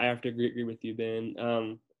 I have to agree with you, Ben.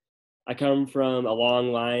 I come from a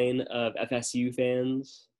long line of FSU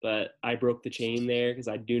fans, but I broke the chain there because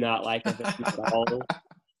I do not like FSU at all.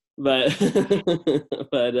 But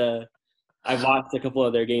I've watched a couple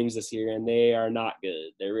of their games this year, and they are not good.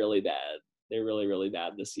 They're really bad. They're really, really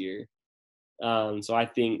bad this year. So I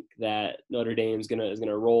think that Notre Dame is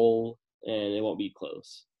gonna roll, and it won't be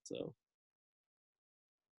close. So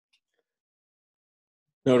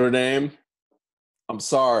Notre Dame, I'm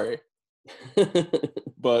sorry,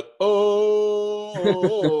 but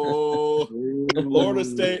Florida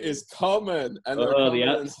State is coming, and they're coming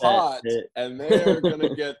in hot, and they're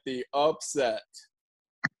gonna get the upset.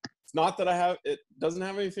 It's not that it doesn't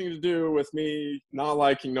have anything to do with me not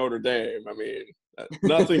liking Notre Dame. I mean,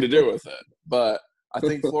 nothing to do with it. But I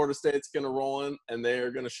think Florida State's going to roll in, and they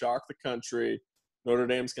are going to shock the country. Notre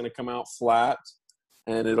Dame's going to come out flat,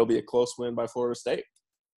 and it'll be a close win by Florida State.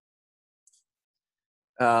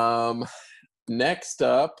 Next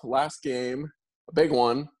up, last game, a big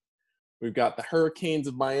one. We've got the Hurricanes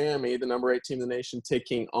of Miami, the number 8 team in the nation,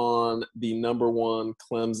 taking on the number 1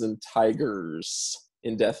 Clemson Tigers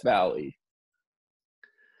in Death Valley.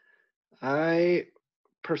 I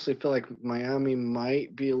personally feel like Miami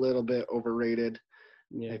might be a little bit overrated.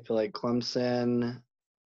 Yeah. I feel like Clemson,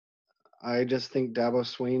 I just think Dabo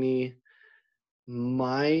Swinney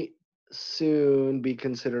might soon be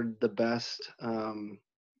considered the best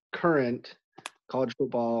current college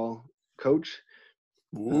football coach.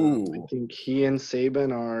 I think he and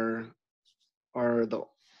Saban are the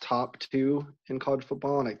top 2 in college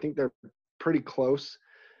football, and I think they're pretty close.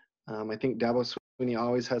 I think Dabo Swinney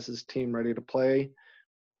always has his team ready to play.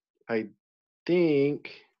 I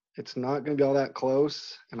think it's not going to be all that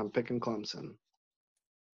close, and I'm picking Clemson.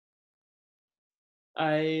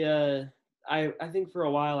 I think for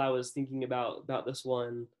a while I was thinking about this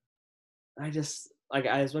one. I just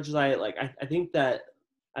as much as I think that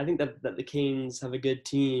the Canes have a good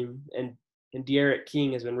team, and De'Aaron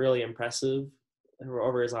King has been really impressive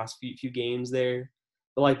over his last few games there.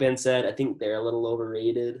 But like Ben said, I think they're a little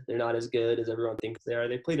overrated. They're not as good as everyone thinks they are.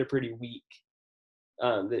 They played a pretty weak.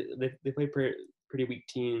 They played pretty weak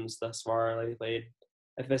teams thus far. Like they played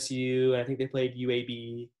FSU, and I think they played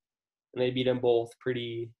UAB, and they beat them both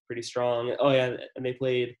pretty strong. Oh yeah, and they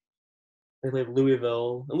played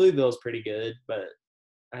Louisville, and Louisville is pretty good, but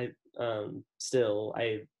I don't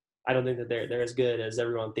think that they're as good as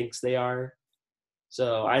everyone thinks they are.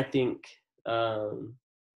 So I think I've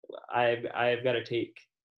got to take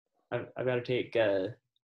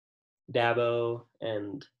Dabo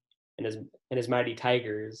and his mighty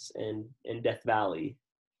Tigers in Death Valley.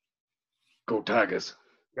 Go Tigers!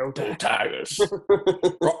 Go Tigers!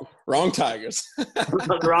 Wrong Tigers.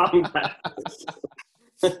 Wrong Tigers.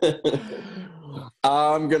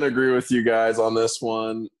 I'm gonna agree with you guys on this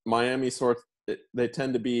one. Miami they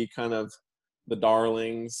tend to be kind of the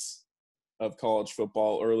darlings of college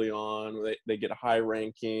football early on. They get a high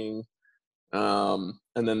ranking, and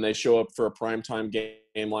then they show up for a primetime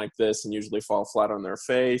game like this and usually fall flat on their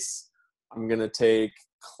face. I'm gonna take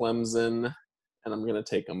Clemson, and I'm gonna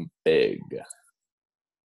take them big.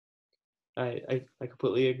 I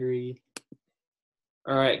completely agree.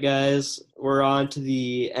 All right, guys, we're on to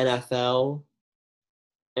the NFL,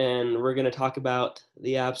 and we're going to talk about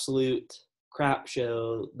the absolute crap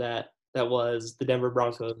show that was the Denver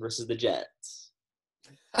Broncos versus the Jets.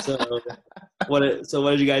 So, what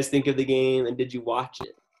did you guys think of the game, and did you watch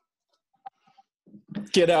it?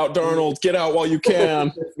 Get out, Darnold. Get out while you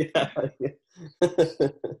can.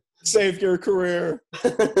 Save your career.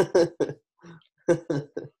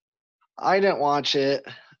 I didn't watch it.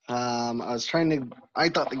 I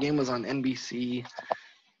thought the game was on NBC,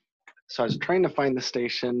 so I was trying to find the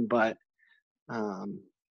station, but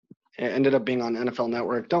It ended up being on NFL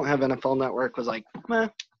Network. Don't have NFL Network. Was like, meh,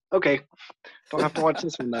 okay, don't have to watch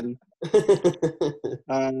this one then.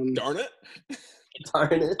 Darn it.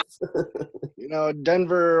 Darn it.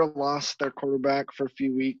 Denver lost their quarterback for a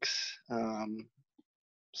few weeks.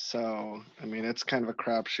 So, I mean, it's kind of a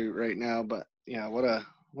crapshoot right now, but yeah, what a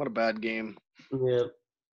bad game. Yep,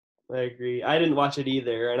 I agree. I didn't watch it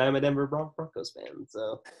either, and I'm a Denver Broncos fan,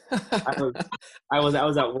 so I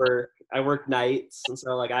was at work. I worked nights, and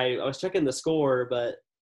so like I was checking the score, but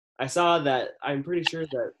I saw that I'm pretty sure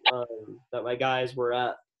that my guys were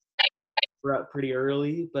up pretty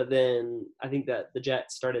early, but then I think that the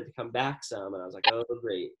Jets started to come back some, and I was like, oh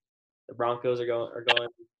great, the Broncos are going.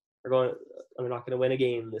 They're not going to win a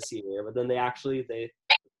game this year, but then they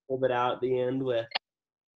pulled it out at the end with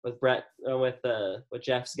Brett with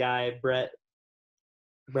Jeff's guy Brett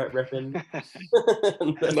Rippin.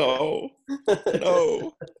 No.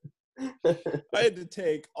 I had to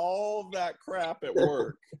take all of that crap at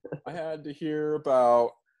work. I had to hear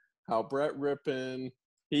about how Brett Rippin,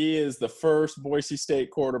 he is the first Boise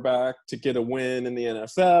State quarterback to get a win in the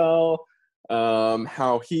NFL.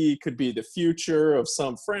 How he could be the future of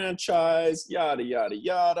some franchise, yada, yada,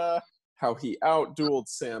 yada. How he outdueled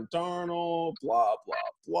Sam Darnold, blah, blah,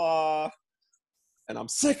 blah. And I'm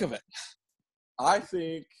sick of it. I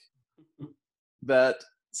think that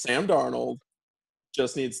Sam Darnold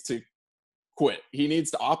just needs to quit. He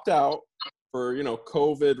needs to opt out for,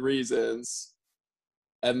 COVID reasons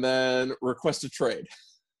and then request a trade.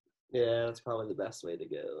 Yeah, that's probably the best way to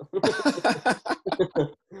go.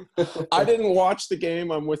 I didn't watch the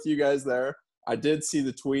game. I'm with you guys there. I did see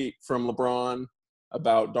the tweet from LeBron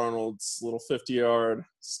about Darnold's little 50-yard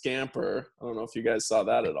scamper. I don't know if you guys saw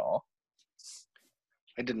that at all.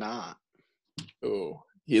 I did not. Oh,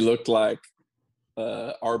 he looked like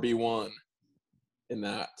RB1 in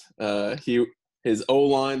that. His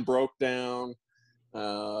O-line broke down.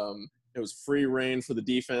 It was free reign for the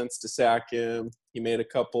defense to sack him. He made a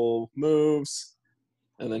couple moves,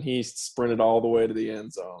 and then he sprinted all the way to the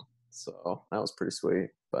end zone. So that was pretty sweet.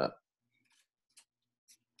 But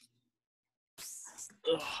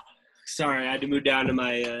sorry, I had to move down to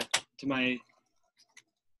my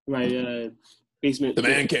basement. The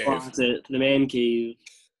man cave. Closet, the man cave.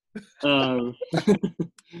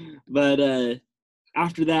 But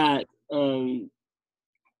after that,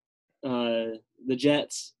 the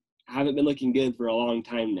Jets haven't been looking good for a long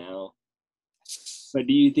time now. But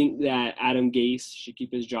do you think that Adam Gase should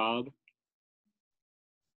keep his job?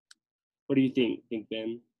 What do you think,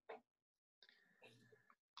 Ben?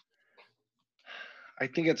 I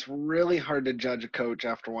think it's really hard to judge a coach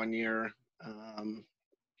after 1 year. I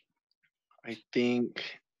think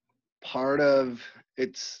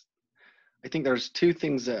I think there's two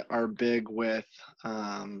things that are big with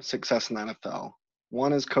success in the NFL.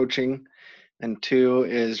 One is coaching, and two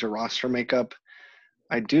is your roster makeup.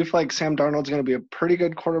 I do feel like Sam Darnold's going to be a pretty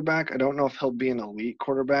good quarterback. I don't know if he'll be an elite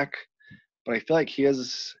quarterback, but I feel like he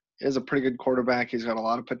is a pretty good quarterback. He's got a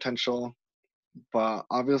lot of potential, but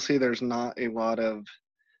obviously there's not a lot of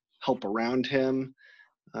help around him.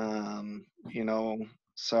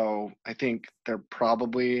 So I think there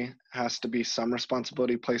probably has to be some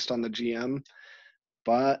responsibility placed on the GM,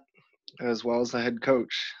 but as well as the head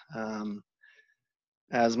coach.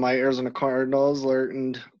 As my Arizona Cardinals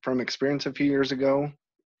learned from experience a few years ago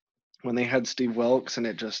when they had Steve Wilkes and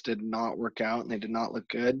it just did not work out and they did not look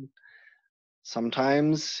good.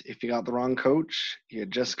 Sometimes if you got the wrong coach, you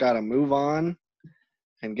just got to move on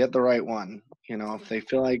and get the right one. If they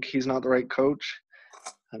feel like he's not the right coach,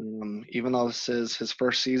 even though this is his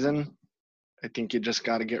first season, I think you just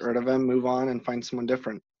got to get rid of him, move on, and find someone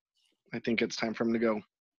different. I think it's time for him to go.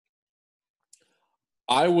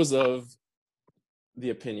 I was of the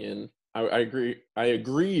opinion, I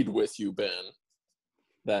agreed with you, Ben,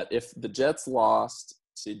 that if the Jets lost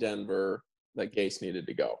to Denver, that Gase needed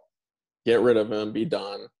to go. Get rid of him, be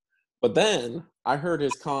done. But then I heard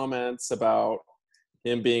his comments about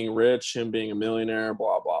him being rich, him being a millionaire,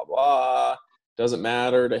 blah, blah, blah. Doesn't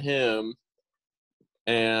matter to him.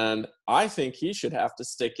 And I think he should have to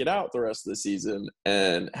stick it out the rest of the season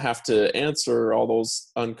and have to answer all those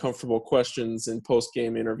uncomfortable questions in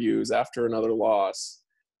post-game interviews after another loss.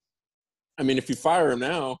 I mean, if you fire him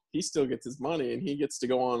now, he still gets his money and he gets to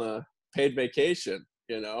go on a paid vacation,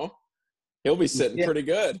 He'll be sitting pretty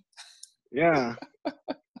good. Yeah.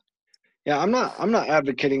 Yeah, I'm not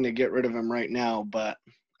advocating to get rid of him right now, but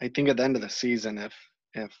I think at the end of the season, if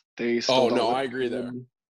they still I agree there.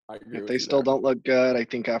 If they still don't look good, I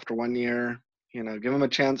think after 1 year, give him a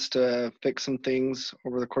chance to fix some things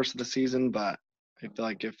over the course of the season. But I feel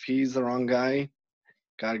like if he's the wrong guy,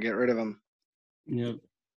 got to get rid of him. Yep.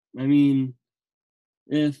 I mean,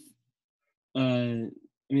 if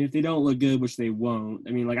if they don't look good, which they won't,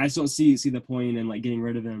 I mean, like I just don't see the point in like getting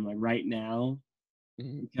rid of him like right now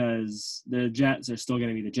Mhm. because the Jets are still going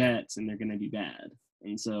to be the Jets and they're going to be bad,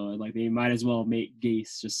 and so like they might as well make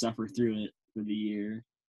Gase just suffer through it for the year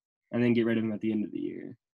and then get rid of him at the end of the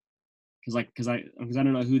year. Because I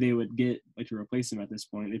don't know who they would get like to replace him at this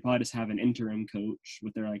point. They probably just have an interim coach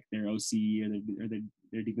with their OC or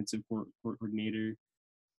their defensive coordinator,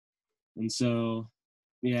 and so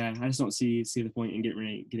yeah, I just don't see the point in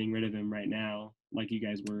getting rid of him right now, like you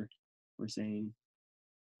guys were saying.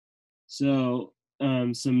 So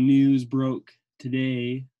some news broke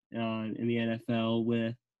today in the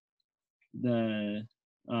NFL the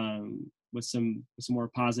with some more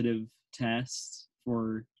positive tests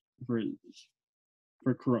for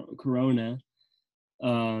Corona.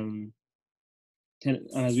 Um,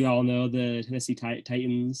 as we all know, the Tennessee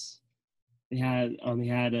Titans they had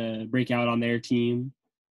a breakout on their team,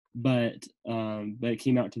 but it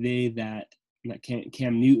came out today that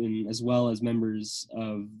Cam Newton, as well as members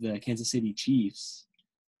of the Kansas City Chiefs,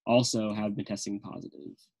 also have been testing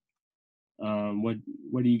positive.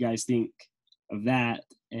 What do you guys think of that,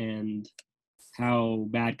 and how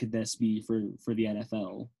bad could this be for the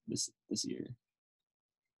NFL this year?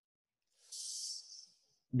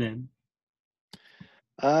 Ben.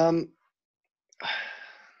 Um,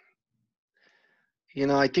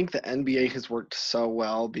 I think the NBA has worked so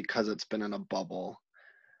well because it's been in a bubble,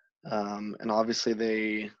 and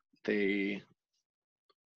obviously they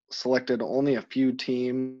selected only a few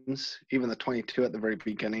teams, even the 22 at the very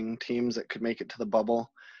beginning, teams that could make it to the bubble,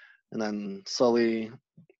 and then slowly,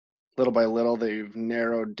 little by little, they've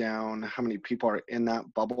narrowed down how many people are in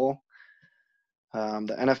that bubble.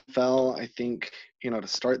 The NFL, I think, to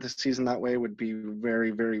start the season that way would be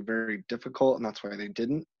very, very, very difficult, and that's why they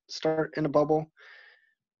didn't start in a bubble.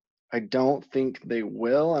 I don't think they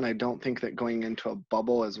will, and I don't think that going into a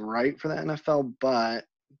bubble is right for the NFL, but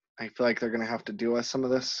I feel like they're going to have to deal with some of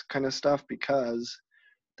this kind of stuff because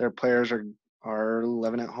their players are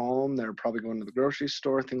living at home. They're probably going to the grocery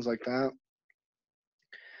store, things like that.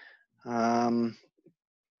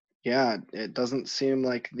 Yeah, it doesn't seem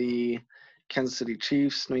like the Kansas City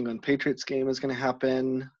Chiefs, New England Patriots game is going to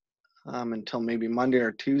happen until maybe Monday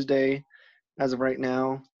or Tuesday as of right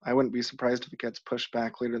now. I wouldn't be surprised if it gets pushed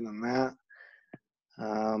back later than that.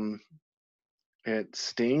 It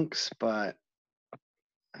stinks, but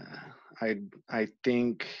I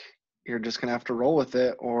think you're just going to have to roll with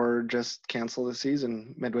it or just cancel the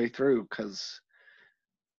season midway through because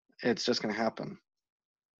it's just going to happen.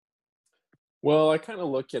 Well, I kind of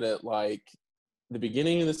look at it like the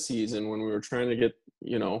beginning of the season when we were trying to get,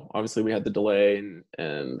 obviously we had the delay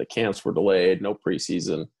and the camps were delayed, no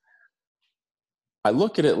preseason. I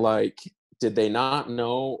look at it like, did they not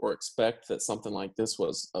know or expect that something like this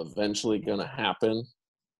was eventually going to happen?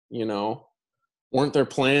 Weren't there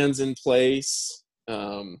plans in place?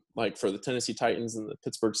 Like for the Tennessee Titans and the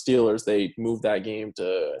Pittsburgh Steelers, they moved that game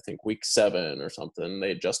to, I think, week 7 or something.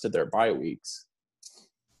 They adjusted their bye weeks.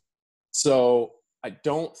 So I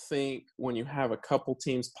don't think when you have a couple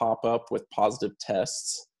teams pop up with positive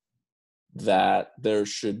tests that there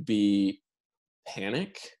should be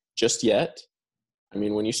panic just yet. I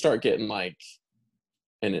mean, when you start getting like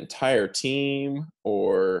an entire team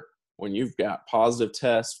or when you've got positive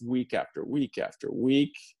tests week after week after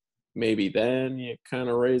week, maybe then you kind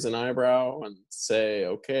of raise an eyebrow and say,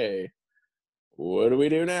 okay, what do we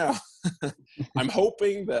do now? I'm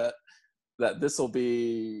hoping that this will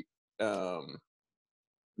be delaying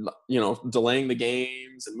the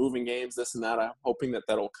games and moving games, this and that. I'm hoping that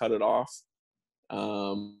that'll cut it off,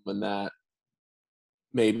 and that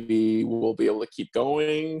maybe we'll be able to keep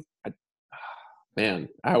going. Man,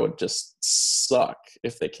 I would just suck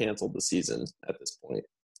if they canceled the season at this point.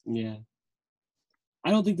 Yeah, I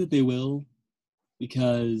don't think that they will,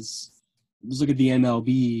 because just look at the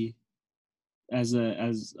MLB as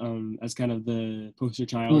kind of the poster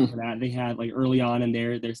child for that. They had like early on in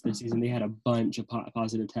their season, they had a bunch of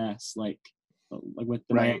positive tests, like with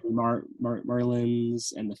the Right. Miami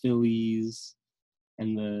Marlins and the Phillies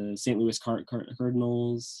and the St. Louis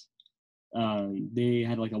Cardinals. They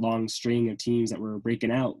had like a long string of teams that were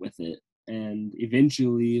breaking out with it, and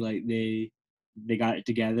eventually like they got it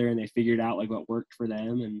together and they figured out like what worked for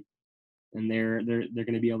them, and they're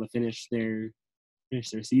going to be able to finish their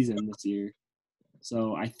season this year.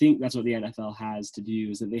 So I think that's what the NFL has to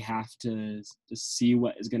do, is that they have to see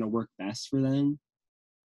what is going to work best for them.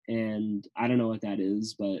 And I don't know what that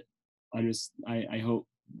is, but I hope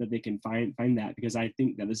that they can find that, because I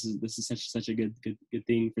think that this is such a good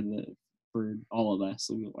thing for all of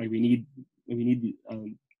us. Like we need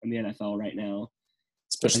in the NFL right now.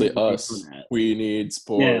 Especially I think we're us. doing that. We need Yeah,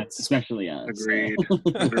 sports. especially us. Agreed.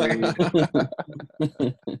 Agreed.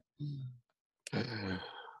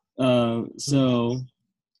 So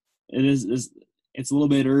it's a little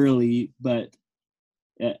bit early, but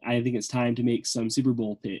I think it's time to make some Super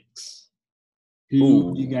Bowl picks.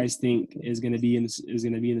 Who do you guys think is going to be in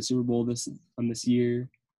the Super Bowl this year,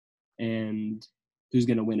 and who's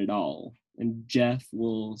going to win it all? And Jeff,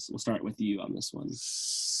 we'll start with you on this one.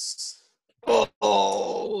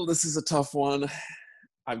 Oh, this is a tough one.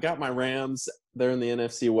 I've got my Rams. They're in the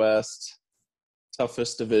NFC West,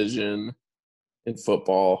 toughest division in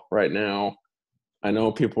football right now. I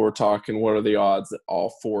know people were talking, what are the odds that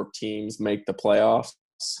all 4 teams make the playoffs,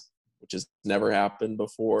 which has never happened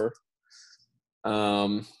before.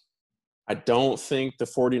 I don't think the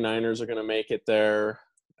 49ers are going to make it there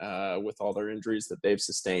with all their injuries that they've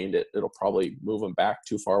sustained. It'll probably move them back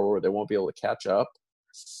too far where they won't be able to catch up.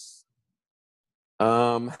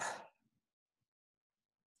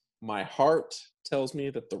 My heart tells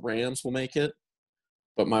me that the Rams will make it,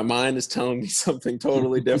 but my mind is telling me something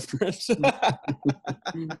totally different.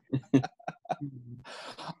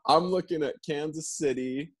 I'm looking at Kansas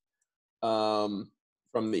City from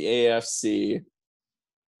the AFC,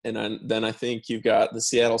 and then I think you've got the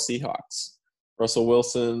Seattle Seahawks. Russell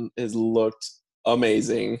Wilson has looked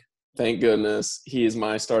amazing. Thank goodness. He is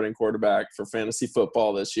my starting quarterback for fantasy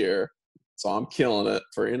football this year. So I'm killing it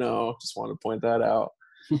just want to point that out.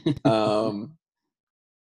 And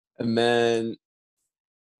then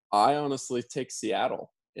I honestly take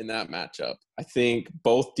Seattle in that matchup. I think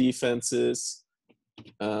both defenses,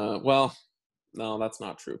 no, that's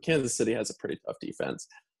not true. Kansas City has a pretty tough defense.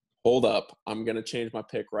 Hold up. I'm going to change my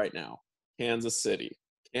pick right now. Kansas City.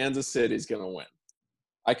 Kansas City's going to win.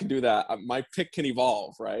 I can do that. My pick can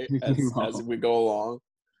evolve, right, as we go along.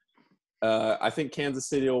 I think Kansas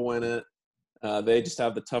City will win it. They just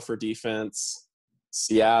have the tougher defense.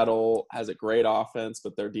 Seattle has a great offense,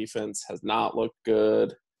 but their defense has not looked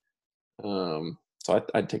good. So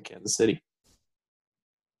I'd take Kansas City.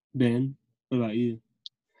 Ben, what about you?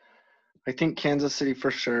 I think Kansas City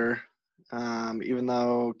for sure. Even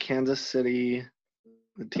though Kansas City,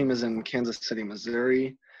 the team is in Kansas City,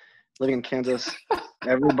 Missouri. Living in Kansas,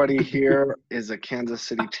 everybody here is a Kansas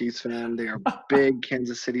City Chiefs fan. They are big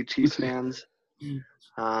Kansas City Chiefs fans.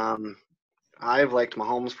 I've liked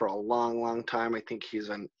Mahomes for a long, long time. I think he's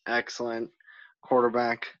an excellent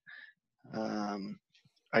quarterback.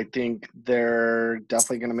 I think they're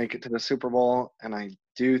definitely going to make it to the Super Bowl, and I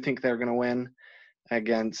do think they're going to win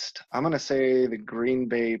against, I'm going to say, the Green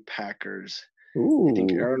Bay Packers. Ooh. I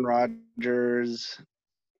think Aaron Rodgers,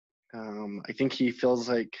 I think he feels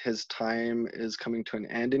like his time is coming to an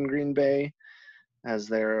end in Green Bay as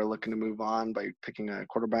they're looking to move on by picking a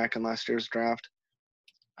quarterback in last year's draft.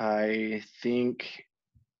 I think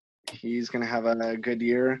he's going to have a good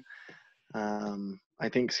year. I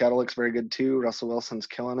think Seattle looks very good too. Russell Wilson's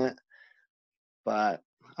killing it. But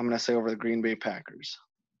I'm going to say over the Green Bay Packers.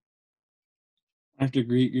 I have to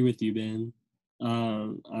agree with you, Ben.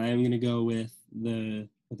 I'm going to go with the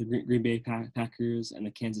Green Bay Packers and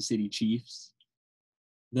the Kansas City Chiefs.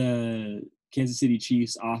 The Kansas City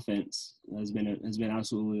Chiefs offense has been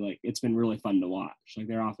absolutely, it's been really fun to watch.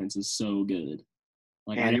 Their offense is so good.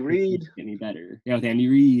 Andy Reid. Any better? Yeah, with Andy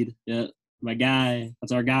Reid. Yeah, my guy.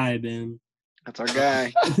 That's our guy, Ben. That's our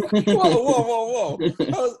guy. Whoa.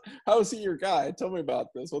 How is he your guy? Tell me about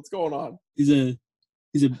this. What's going on? He's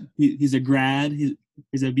a grad.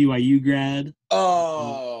 He's a BYU grad.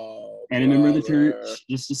 Oh. And a member of the church,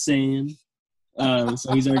 just the same.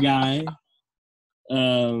 So he's our guy.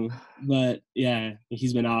 But yeah,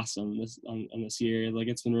 he's been awesome on this year.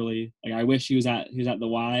 It's been really, I wish he was at the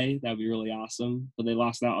Y. That'd be really awesome. But they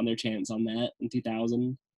lost out on their chance on that in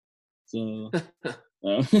 2000. So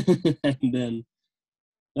and then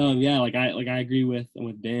I agree with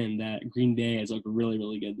Ben that Green Bay has looked really,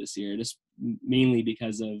 really good this year, just mainly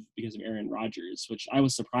because of Aaron Rodgers, which I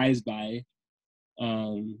was surprised by.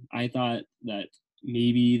 I thought that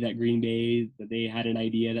maybe that Green Bay, that they had an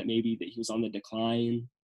idea that maybe that he was on the decline,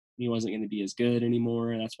 he wasn't going to be as good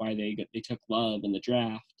anymore, and that's why they took Love in the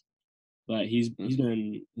draft. But he's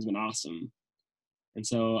been awesome, and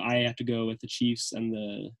so I have to go with the Chiefs and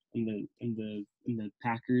the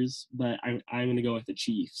Packers. But I'm going to go with the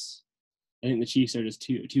Chiefs. I think the Chiefs are just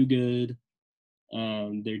too good.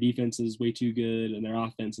 Their defense is way too good, and their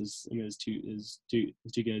offense is too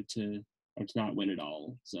good to not win it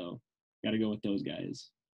all. So got to go with those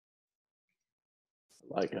guys.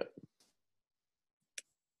 I like it.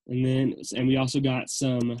 And we also got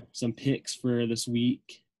some picks for this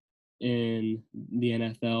week in the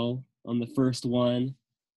NFL. On the first one,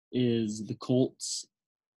 is the Colts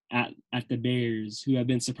at the Bears, who have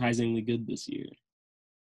been surprisingly good this year.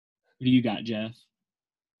 What do you got, Jeff?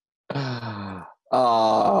 I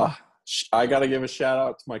got to give a shout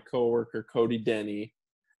out to my coworker, Cody Denny,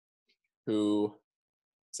 who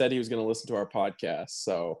said he was going to listen to our podcast.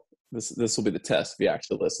 So this will be the test if he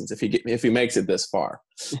actually listens, if he makes it this far.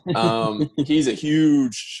 He's a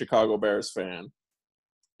huge Chicago Bears fan.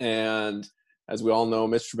 And as we all know,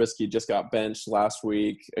 Mitch Trubisky just got benched last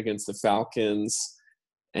week against the Falcons.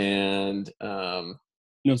 And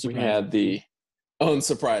No surprise. We had the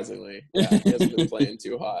unsurprisingly, he hasn't been playing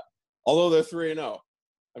too hot. Although they're 3-0.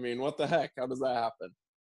 I mean, what the heck? How does that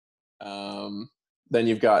happen? Then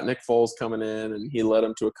you've got Nick Foles coming in, and he led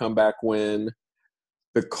them to a comeback win.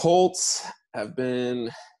 The Colts have been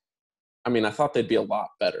 – I mean, I thought they'd be a lot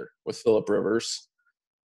better with Phillip Rivers.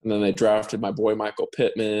 And then they drafted my boy Michael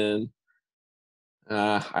Pittman.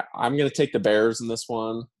 I'm going to take the Bears in this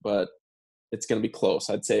one, but it's going to be close.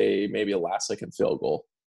 I'd say maybe a last-second field goal.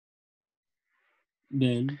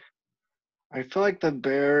 Ben? I feel like the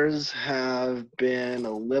Bears have been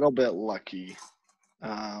a little bit lucky.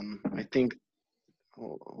 I think,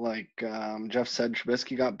 like Jeff said,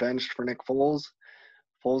 Trubisky got benched for Nick Foles.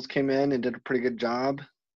 Foles came in and did a pretty good job.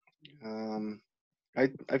 I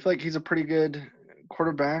feel like he's a pretty good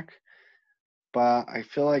quarterback, but I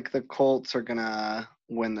feel like the Colts are going to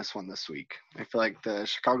win this one this week. I feel like the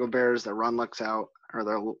Chicago Bears, their run lucks out, or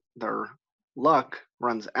their luck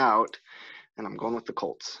runs out, and I'm going with the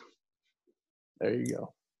Colts. There you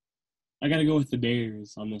go. I got to go with the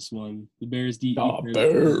Bears on this one. The Bears. Bears.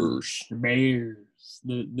 The Bears.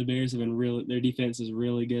 The Bears have been really – their defense is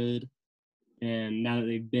really good. And now that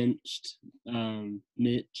they've benched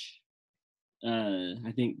Mitch,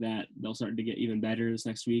 I think that they'll start to get even better this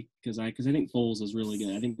next week because I think Foles is really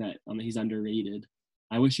good. I think that he's underrated.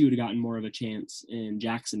 I wish he would have gotten more of a chance in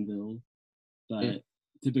Jacksonville, but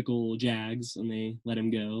typical Jags, and they let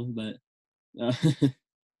him go. But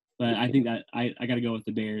but I think that I got to go with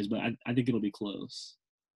the Bears, but I think it'll be close.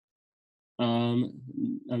 On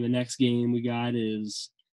the next game we got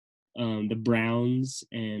is the Browns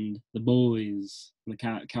and the Boys, the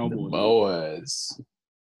Cowboys. The Boys.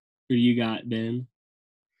 Who do you got, Ben?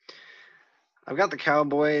 I've got the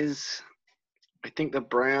Cowboys. I think the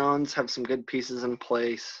Browns have some good pieces in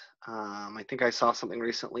place. I think I saw something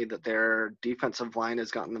recently that their defensive line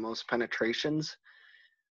has gotten the most penetrations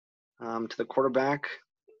to the quarterback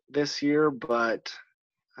this year, but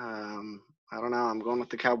I don't know. I'm going with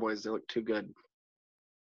the Cowboys. They look too good.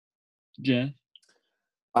 Jeff?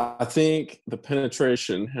 I think the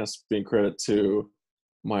penetration has to be in credit to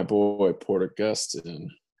my boy Porter Gustin,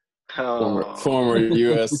 former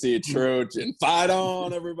USC Trojan. Fight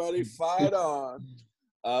on, everybody! Fight on!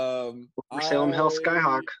 Salem Hill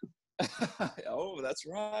Skyhawk. Oh, that's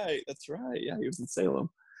right. That's right. Yeah, he was in Salem.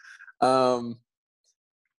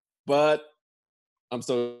 But I'm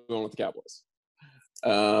still going with the Cowboys.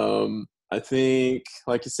 I think,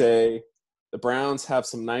 like you say, the Browns have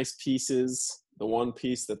some nice pieces. The one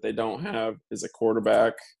piece that they don't have is a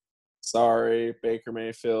quarterback. Sorry, Baker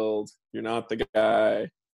Mayfield, you're not the guy.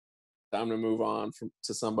 Time to move on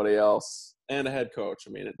to somebody else. And a head coach. I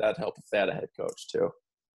mean, that'd help if they had a head coach too.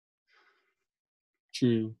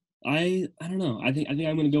 True. I don't know. I think I'm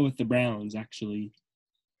going to go with the Browns, actually.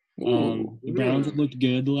 The Browns have looked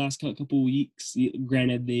good the last couple weeks.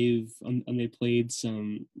 Granted, they've played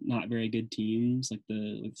some not very good teams,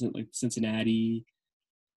 like Cincinnati.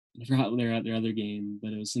 I forgot their other game,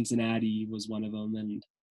 but it was Cincinnati was one of them, and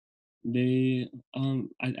they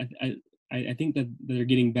I think that they're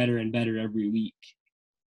getting better and better every week.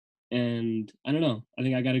 And I don't know. I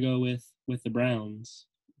think I got to go with the Browns.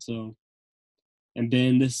 So. And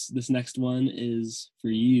Ben, this next one is for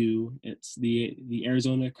you. It's the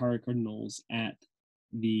Arizona Cardinals at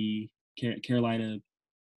the Carolina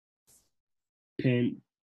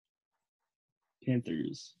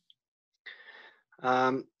Panthers.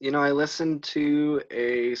 I listened to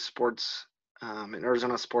a sports, an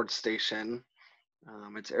Arizona sports station.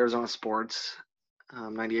 It's Arizona Sports,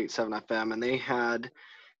 98.7 FM, and they had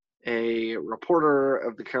a reporter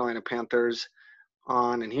of the Carolina Panthers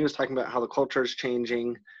on, and he was talking about how the culture is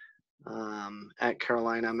changing at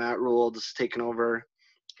Carolina. Matt Rule's taken over.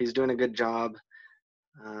 He's doing a good job.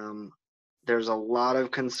 There's a lot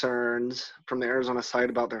of concerns from the Arizona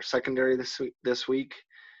side about their secondary this week.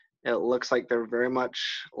 It looks like they're very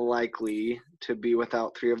much likely to be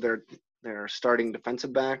without three of their starting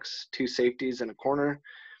defensive backs, two safeties, and a corner.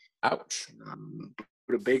 Ouch.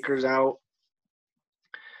 Buda Baker's out.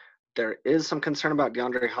 There is some concern about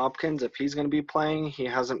DeAndre Hopkins if he's going to be playing. He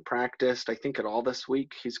hasn't practiced, I think, at all this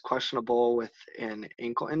week. He's questionable with an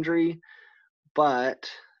ankle injury. But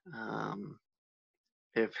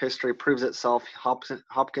if history proves itself,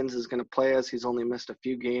 Hopkins is going to play as he's only missed a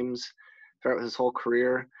few games throughout his whole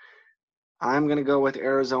career. I'm going to go with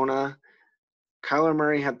Arizona. Kyler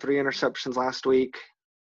Murray had 3 interceptions last week.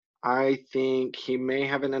 I think he may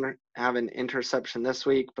have an interception this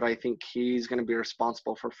week, but I think he's going to be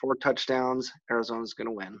responsible for 4 touchdowns. Arizona's going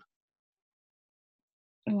to win.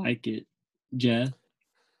 I like it. Jeff?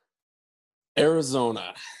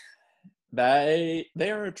 Arizona. They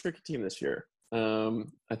are a tricky team this year. I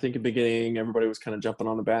think at the beginning, everybody was kind of jumping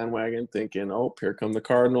on the bandwagon thinking, oh, here come the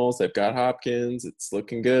Cardinals. They've got Hopkins. It's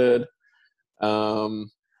looking good.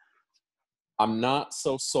 I'm not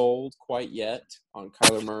so sold quite yet on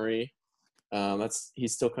Kyler Murray.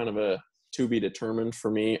 He's still kind of a to be determined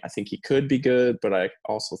for me. I think he could be good, but I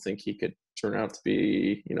also think he could turn out to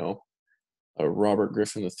be, a Robert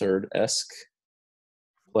Griffin III-esque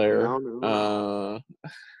player. No.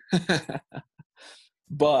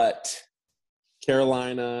 But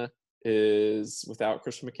Carolina is without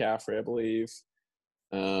Christian McCaffrey, I believe.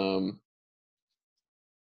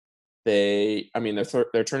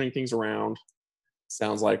 They're turning things around.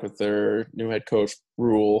 Sounds like with their new head coach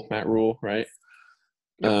Matt Rule, right?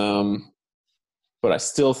 Yep. But I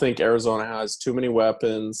still think Arizona has too many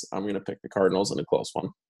weapons. I'm going to pick the Cardinals in a close one.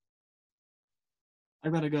 I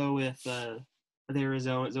gotta go with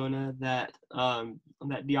Arizona. That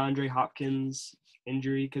DeAndre Hopkins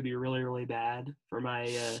injury could be really, really bad for my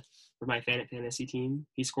fantasy team.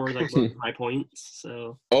 He scored like high points,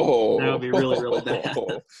 so that would be really, really bad.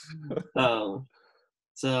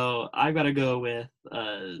 So I've got to go with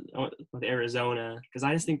Arizona because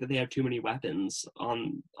I just think that they have too many weapons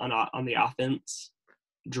on the offense.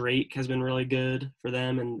 Drake has been really good for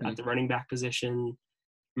them, and at the running back position,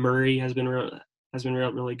 Murray has been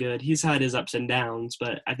really good. He's had his ups and downs,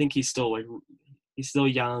 but I think he's still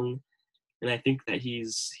young, and I think that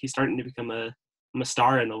he's starting to become a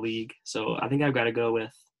star in the league. So I think I've got to go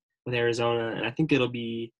with Arizona, and I think it'll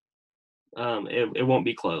be. It won't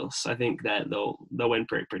be close. I think that they'll win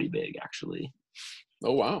pretty big, actually.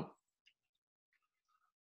 Oh, wow.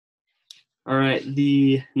 All right,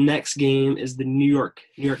 the next game is the New York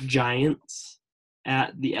Giants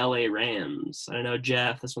at the LA Rams. I know,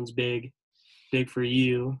 Jeff, this one's big for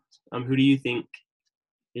you. Who do you think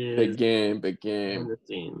is big game? in this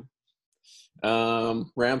game?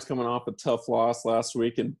 Rams coming off a tough loss last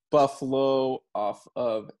week in Buffalo off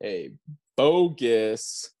of a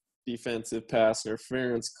bogus defensive pass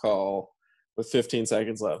interference call with 15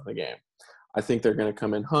 seconds left in the game. I think they're going to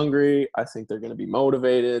come in hungry. I think they're going to be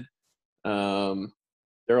motivated. Darrell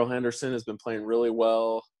Henderson has been playing really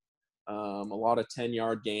well. A lot of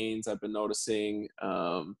 10-yard gains I've been noticing.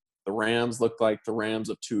 The Rams look like the Rams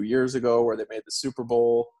of 2 years ago where they made the Super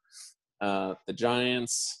Bowl. The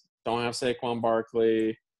Giants don't have Saquon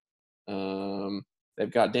Barkley.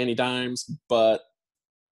 They've got Danny Dimes, but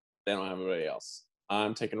they don't have anybody else.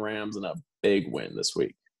 I'm taking Rams in a big win this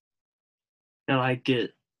week. I like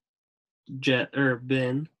it.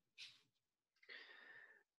 Ben.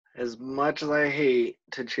 As much as I hate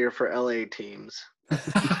to cheer for LA teams,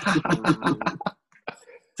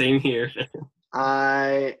 same here.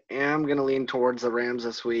 I am going to lean towards the Rams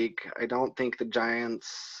this week. I don't think the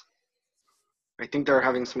Giants – I think they're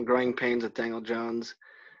having some growing pains with Daniel Jones.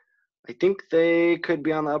 I think they could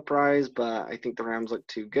be on the uprise, but I think the Rams look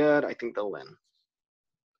too good. I think they'll win.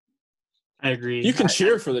 I agree. You can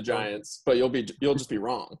cheer for the Giants, but you'll just be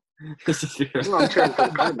wrong. I'm cheering for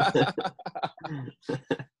the Cardinals.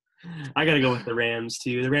 I got to go with the Rams,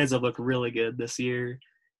 too. The Rams have looked really good this year.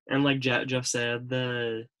 And like Jeff said,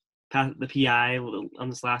 the PI on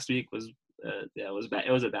this last week was bad.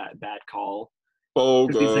 It was a bad call.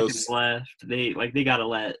 Bogus. 15 seconds left. They gotta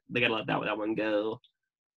let that one go.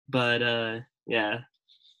 But yeah,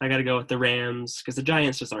 I gotta go with the Rams because the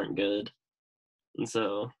Giants just aren't good. And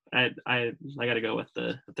so I gotta go with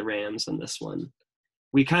the Rams on this one.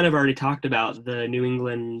 We kind of already talked about the New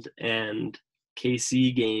England and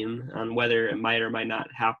KC game on whether it might or might not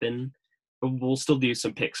happen, but we'll still do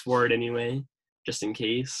some picks for it anyway, just in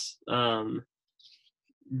case. Ben,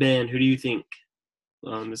 who do you think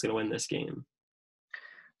is going to win this game?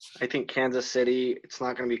 I think Kansas City. It's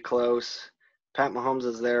not going to be close. Pat Mahomes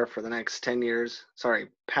is there for the next 10 years. Sorry,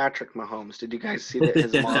 Patrick Mahomes. Did you guys see that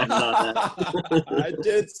his mom? I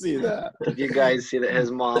did see that. Did you guys see that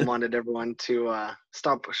his mom wanted everyone to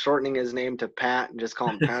stop shortening his name to Pat and just call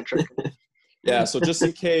him Patrick? Yeah, so just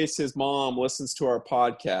in case his mom listens to our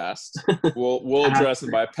podcast, we'll address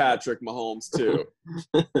him by Patrick Mahomes too.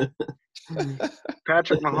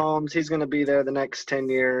 Patrick Mahomes, he's going to be there the next 10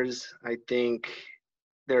 years. I think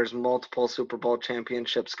there's multiple Super Bowl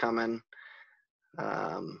championships coming.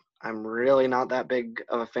 I'm really not that big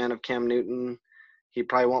of a fan of Cam Newton. He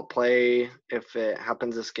probably won't play if it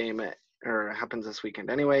happens this happens this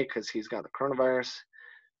weekend anyway, because he's got the coronavirus.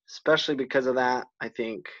 Especially because of that, I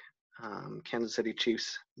think Kansas City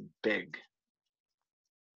Chiefs big.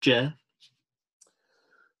 Jeff?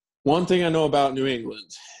 One thing I know about New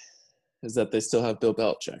England is that they still have Bill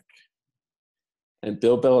Belichick. And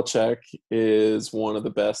Bill Belichick is one of the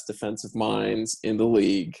best defensive minds in the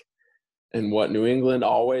league. And what New England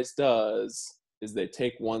always does is they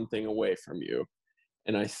take one thing away from you.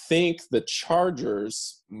 And I think the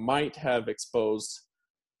Chargers might have exposed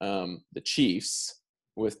the Chiefs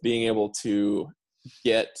with being able to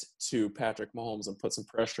get to Patrick Mahomes and put some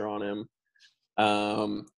pressure on him.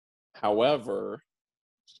 However,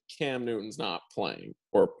 Cam Newton's not playing,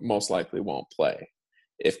 or most likely won't play.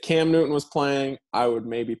 If Cam Newton was playing, I would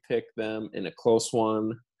maybe pick them in a close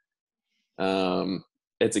one.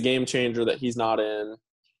 It's a game changer that he's not in.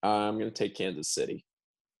 I'm going to take Kansas City.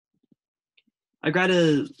 I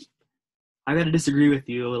gotta disagree with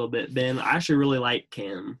you a little bit, Ben. I actually really like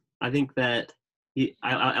Cam. I think that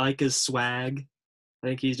I like his swag. I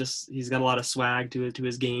think he's got a lot of swag to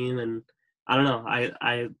his game, and I don't know.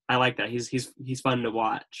 I like that. He's fun to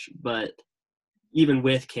watch. But even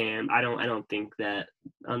with Cam, I don't think that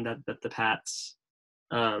that the Pats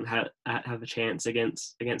have a chance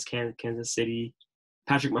against Kansas City.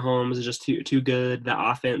 Patrick Mahomes is just too good. The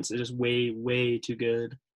offense is just way too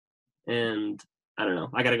good, and I don't know.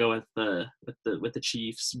 I got to go with the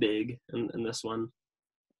Chiefs big in this one.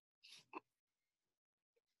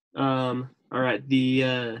 All right.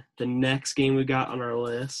 The next game we got on our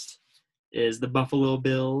list is the Buffalo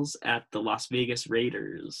Bills at the Las Vegas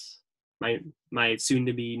Raiders. My soon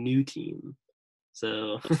to be new team.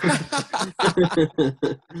 So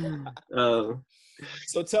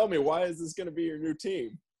So tell me, why is this going to be your new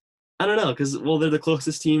team? I don't know, because they're the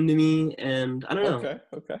closest team to me, and I don't know.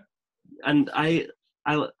 Okay. And I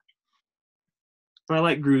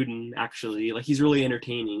like Gruden, actually. Like, he's really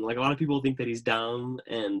entertaining. Like, a lot of people think that he's dumb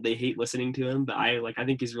and they hate listening to him, but I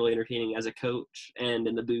think he's really entertaining as a coach and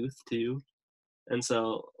in the booth too. And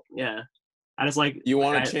so, yeah, I just like. You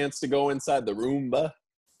want a chance to go inside the Roomba?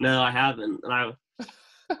 No, I haven't, and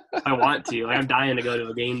I want to. Like, I'm dying to go to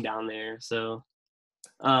a game down there. So,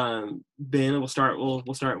 Ben, we'll start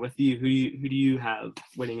with you. Who do you have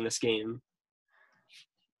winning this game?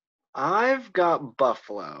 I've got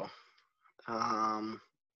Buffalo.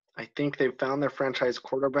 I think they've found their franchise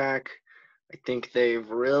quarterback. I think they've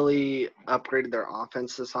really upgraded their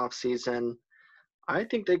offense this offseason. I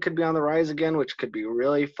think they could be on the rise again, which could be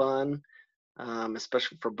really fun,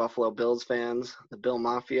 especially for Buffalo Bills fans, the Bill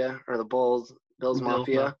Mafia, or the Bills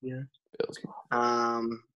Mafia.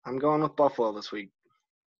 I'm going with Buffalo this week.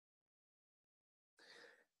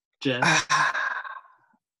 Jeff?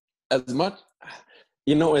 As much,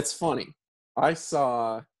 it's funny. I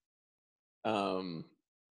saw, I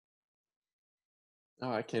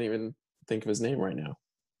can't even think of his name right now.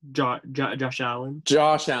 Josh Allen.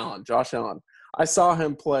 Josh Allen. I saw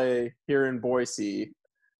him play here in Boise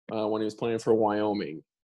when he was playing for Wyoming,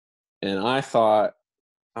 and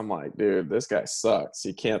I'm like, dude, this guy sucks.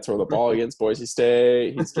 He can't throw the ball against Boise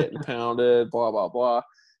State. He's getting pounded, blah, blah, blah.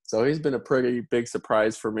 So he's been a pretty big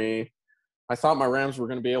surprise for me. I thought my Rams were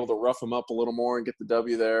going to be able to rough him up a little more and get the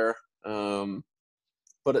W there.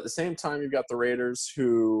 But at the same time, you've got the Raiders,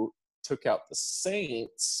 who took out the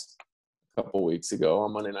Saints a couple weeks ago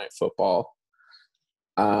on Monday Night Football.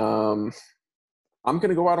 I'm going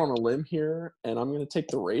to go out on a limb here, and I'm going to take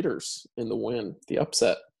the Raiders in the win, the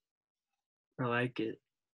upset. I like it.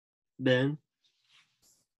 Ben?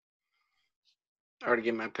 I already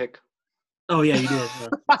gave my pick. Oh yeah, you did.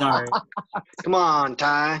 Sorry. Come on,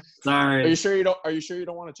 Ty. Sorry. Are you sure you don't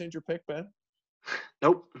want to change your pick, Ben?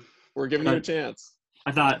 Nope. We're giving you a chance.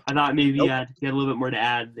 I thought maybe you had a little bit more to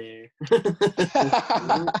add there.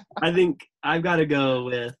 I think I've got to go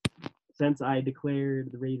with, since I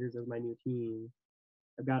declared the Raiders as my new team,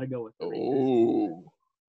 I've got to go with the Raiders. Oh.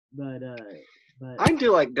 But I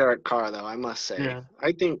do like Derek Carr, though, I must say. Yeah.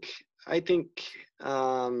 I think,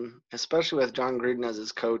 especially with John Gruden as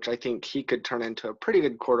his coach, I think he could turn into a pretty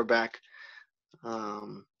good quarterback.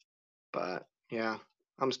 But yeah,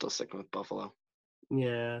 I'm still sticking with Buffalo.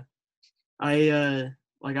 Yeah, I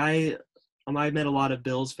met a lot of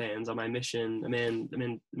Bills fans on my mission. I'm in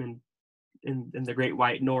the Great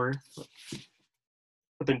White North,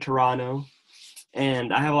 up in Toronto,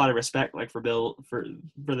 And I have a lot of respect like for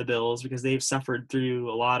the Bills because they've suffered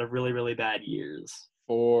through a lot of really, really bad years.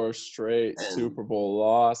 4 straight And Super Bowl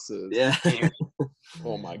losses. yeah.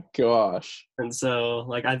 Oh my gosh. And so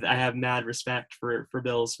like I have mad respect for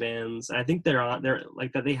Bills fans. I think they're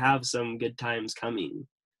like that they have some good times coming.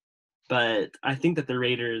 But I think that the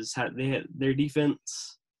Raiders their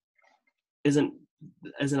defense isn't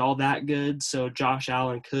all that good, so Josh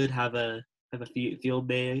Allen could have a field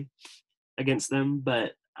day against them,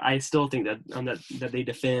 but I still think that that they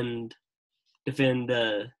defend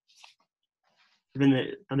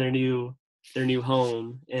on their new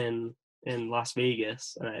home in Las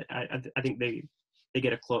Vegas, and I think they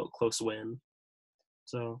get a close win.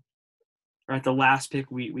 So, all right, the last pick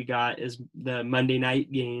we got is the Monday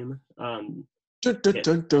night game. Dun, dun,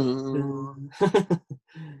 dun, dun.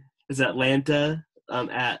 It's Atlanta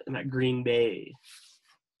at Green Bay.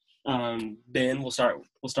 Ben, we'll start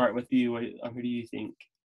with you. Who do you think?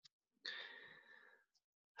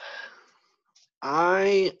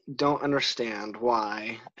 I don't understand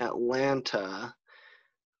why Atlanta,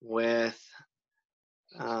 with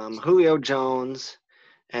Julio Jones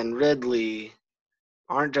and Ridley,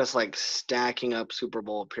 aren't just like stacking up Super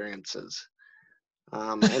Bowl appearances.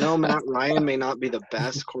 I know Matt Ryan may not be the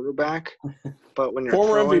best quarterback, but when you're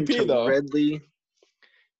Former throwing MVP to though. Ridley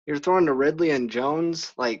and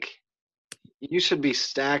Jones, like you should be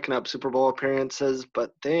stacking up Super Bowl appearances,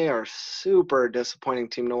 but they are super disappointing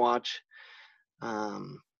team to watch. I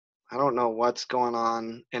don't know what's going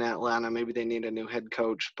on in Atlanta. Maybe they need a new head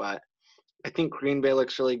coach, but I think Green Bay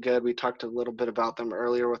looks really good. We talked a little bit about them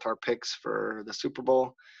earlier with our picks for the Super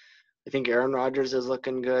Bowl. I think Aaron Rodgers is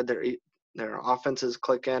looking good. Their offense is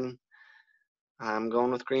clicking. I'm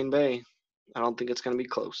going with Green Bay. I don't think it's going to be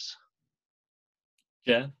close.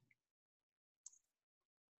 Yeah.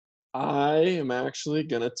 I am actually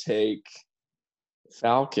going to take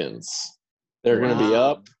Falcons. They're going to be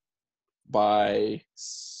up by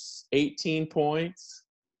 18 points,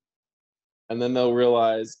 and then they'll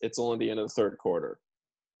realize it's only the end of the third quarter.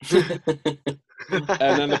 And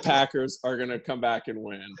then the Packers are going to come back and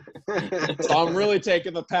win. So I'm really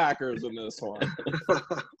taking the Packers in this one.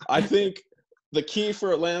 I think the key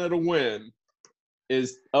for Atlanta to win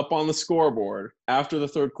is up on the scoreboard after the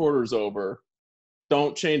third quarter is over.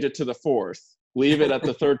 Don't change it to the fourth. Leave it at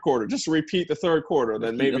the third quarter. Just repeat the third quarter,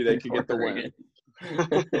 then maybe they could get the win.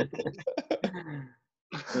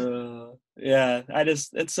 Yeah,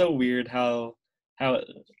 it's so weird how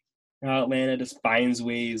Atlanta just finds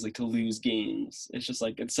ways like to lose games. It's just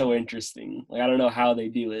like it's so interesting. Like I don't know how they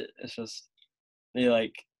do it. It's just they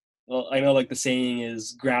like. Well, I know like the saying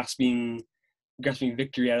is grasping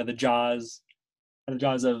victory out of the jaws of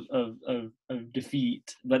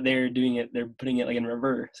defeat, but they're doing it. They're putting it like in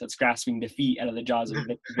reverse. So it's grasping defeat out of the jaws of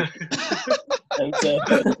victory.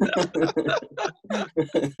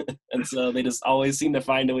 And so they just always seem to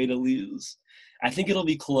find a way to lose. I think it'll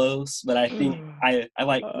be close, but I think I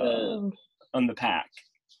like on the Pack.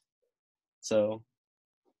 So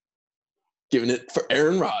giving it for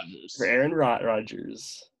Aaron Rodgers.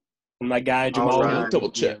 And my guy Jamal. Right.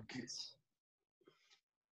 Double check.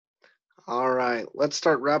 All right, let's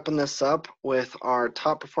start wrapping this up with our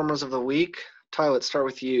top performers of the week. Ty, let's start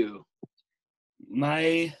with you.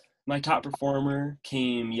 My top performer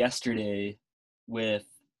came yesterday with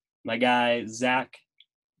my guy Zach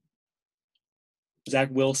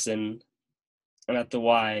Wilson. I'm at the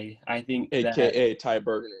Y. I think AKA Ty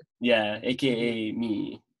Bergner. Yeah, AKA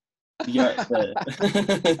me.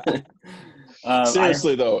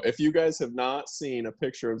 Seriously though, if you guys have not seen a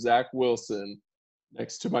picture of Zach Wilson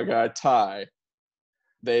next to my guy Ty,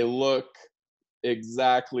 they look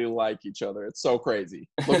exactly like each other. It's so crazy.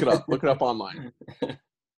 Look it up. Look it up online.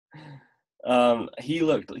 He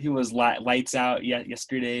was lights out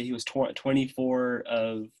yesterday. He was 24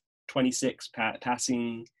 of 26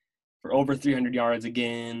 passing for over 300 yards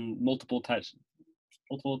again, multiple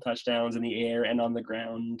touchdowns in the air and on the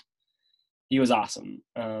ground. He was awesome.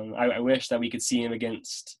 I wish that we could see him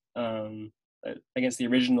against the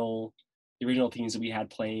original teams that we had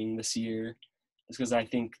playing this year, just because I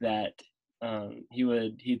think that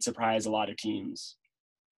he'd surprise a lot of teams.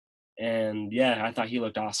 And yeah, I thought he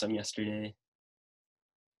looked awesome yesterday.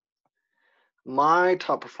 My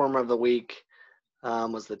top performer of the week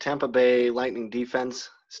was the Tampa Bay Lightning defense.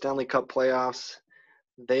 Stanley Cup playoffs.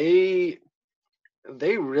 They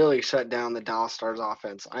really shut down the Dallas Stars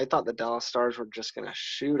offense. I thought the Dallas Stars were just going to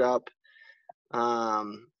shoot up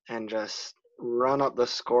and just run up the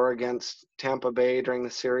score against Tampa Bay during the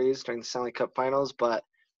Stanley Cup finals, but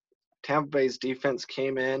Tampa Bay's defense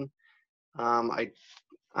came in. I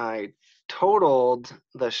totaled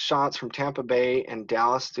the shots from Tampa Bay and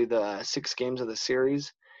Dallas through the 6 games of the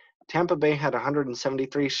series. Tampa Bay had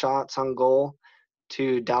 173 shots on goal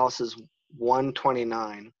to Dallas's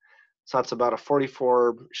 129. So that's about a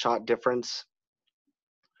 44 shot difference.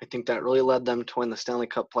 I think that really led them to win the Stanley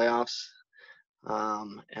Cup playoffs.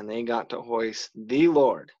 And they got to hoist the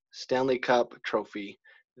Lord Stanley Cup trophy,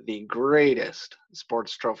 the greatest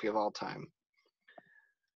sports trophy of all time.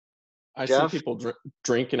 I Jeff? see people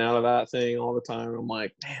drinking out of that thing all the time. I'm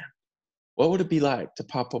like, man, what would it be like to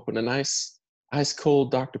pop open a nice ice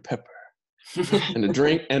cold Dr. Pepper and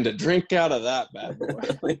to drink out of that bad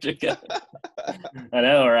boy? I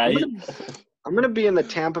know, right? I'm gonna be in the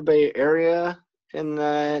Tampa Bay area in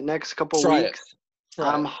the next couple weeks.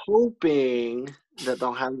 I'm hoping that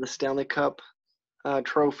they'll have the Stanley Cup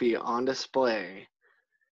trophy on display,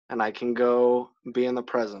 and I can go be in the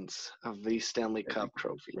presence of the Stanley Cup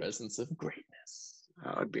trophy. Presence of greatness.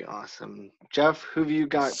 That would be awesome. Jeff, who have you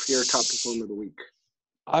got for your top performer of the week?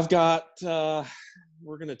 I've got,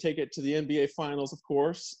 we're going to take it to the NBA Finals, of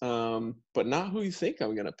course, but not who you think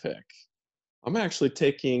I'm going to pick. I'm actually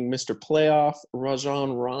taking Mr. Playoff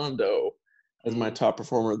Rajon Rondo as my top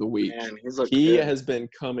performer of the week. Man, he has been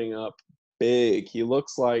coming up big. He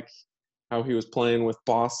looks like how he was playing with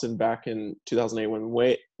Boston back in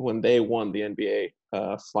 2008 when they won the NBA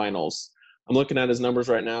Finals. I'm looking at his numbers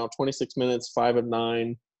right now, 26 minutes, 5 of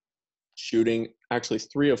 9, shooting actually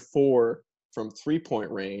 3 of 4 from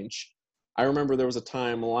three-point range. I remember there was a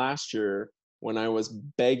time last year when I was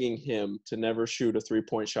begging him to never shoot a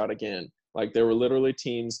three-point shot again. Like, there were literally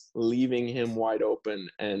teams leaving him wide open,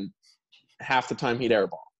 and half the time he'd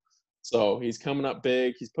airball. So he's coming up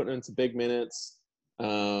big. He's putting in some big minutes.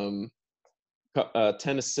 10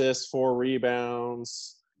 assists, 4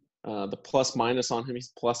 rebounds. The plus minus on him,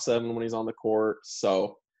 he's +7 when he's on the court.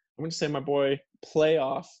 So I'm going to say my boy,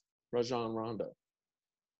 playoff Rajon Rondo.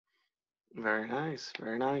 Very nice.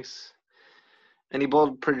 Very nice. Any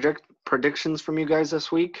bold predictions from you guys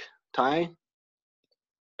this week? Ty?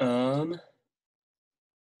 Not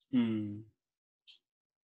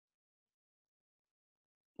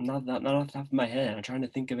off the top of my head. I'm trying to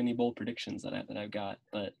think of any bold predictions that I've got,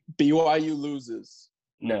 but BYU loses.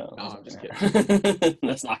 No, I'm just kidding.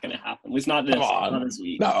 That's not going to happen. At least not this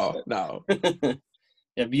week. No.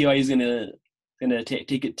 Yeah, BYU's gonna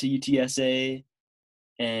take it to UTSA,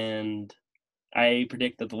 and I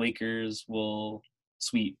predict that the Lakers will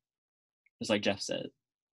sweep, just like Jeff said.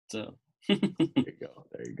 So there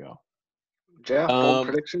you go. Jeff, bold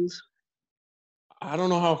predictions? I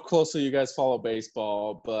don't know how closely you guys follow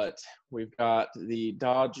baseball, but we've got the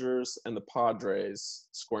Dodgers and the Padres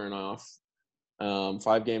squaring off.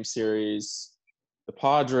 5-game series. The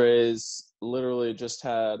Padres literally just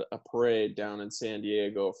had a parade down in San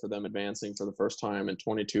Diego for them advancing for the first time in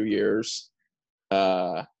 22 years.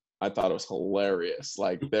 I thought it was hilarious.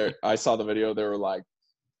 Like, I saw the video. There were like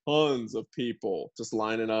tons of people just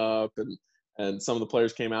lining up, and some of the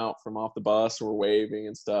players came out from off the bus, were waving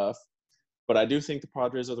and stuff. But I do think the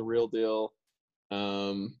Padres are the real deal.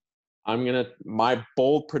 My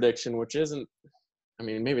bold prediction, which isn't, I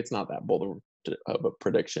mean, maybe it's not that bold of a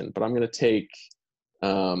prediction, but I'm going to take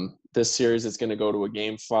this series is going to go to a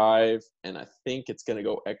game 5, and I think it's going to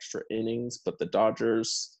go extra innings. But the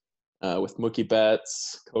Dodgers, with Mookie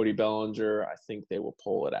Betts, Cody Bellinger, I think they will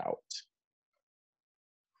pull it out.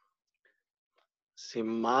 See,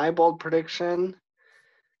 my bold prediction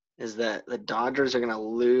is that the Dodgers are going to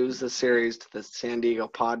lose the series to the San Diego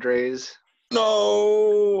Padres.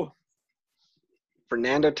 No!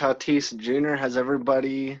 Fernando Tatis Jr. has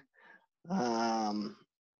everybody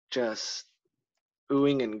just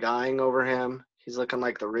oohing and guying over him. He's looking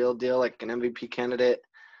like the real deal, like an MVP candidate.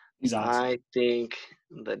 He's awesome. I think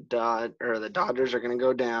the Dodgers are going to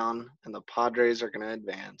go down and the Padres are going to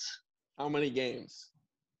advance. How many games?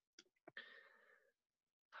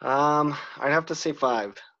 I'd have to say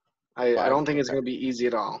 5. I don't think it's going to be easy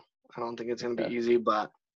at all. I don't think it's going to be easy, but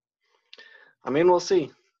I mean, we'll see.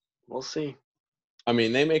 We'll see. I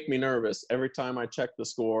mean, they make me nervous every time I check the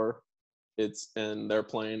score. And they're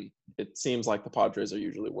playing. It seems like the Padres are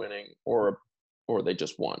usually winning, or they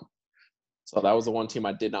just won. So that was the one team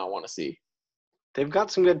I did not want to see. They've got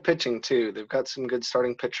some good pitching too. They've got some good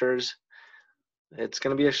starting pitchers. It's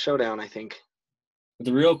going to be a showdown, I think. But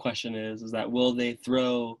the real question is that will they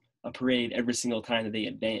throw a parade every single time that they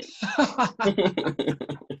advance?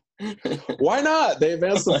 Why not? They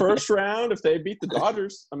advanced the first round. If they beat the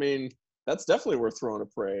Dodgers, I mean, that's definitely worth throwing a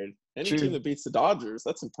parade. Any team that beats the Dodgers,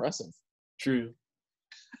 that's impressive. True.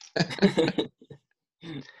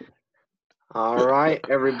 All right,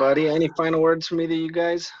 everybody. Any final words from either of you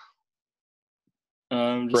guys?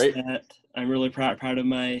 Just Great. that I'm really proud of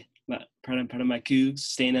my Cougs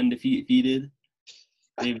staying undefeated.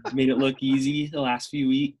 They've made it look easy the last few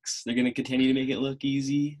weeks. They're going to continue to make it look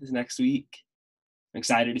easy this next week. I'm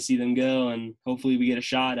excited to see them go, and hopefully we get a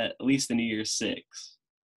shot at least the New Year's Six.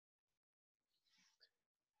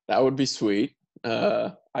 That would be sweet.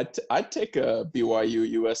 I'd take a BYU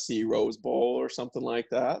USC Rose Bowl or something like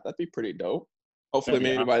that. That'd be pretty dope. Hopefully,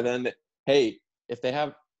 Yeah. maybe by then. Hey, if they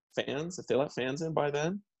have fans, if they let fans in by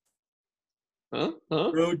then, huh?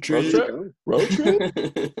 Road trip. Road trip.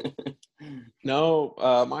 No,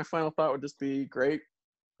 my final thought would just be great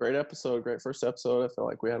episode, great first episode. I felt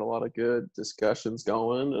like we had a lot of good discussions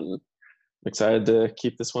going, and I'm excited to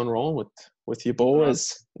keep this one rolling with you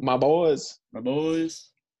boys, my boys.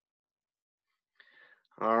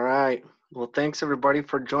 All right. Well, thanks everybody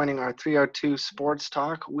for joining our 302 Sports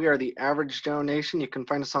Talk. We are the Average Joe Nation. You can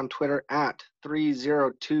find us on Twitter at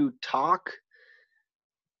 302Talk.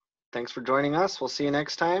 Thanks for joining us. We'll see you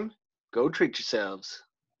next time. Go treat yourselves.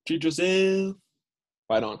 Treat yourself.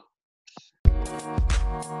 Right on.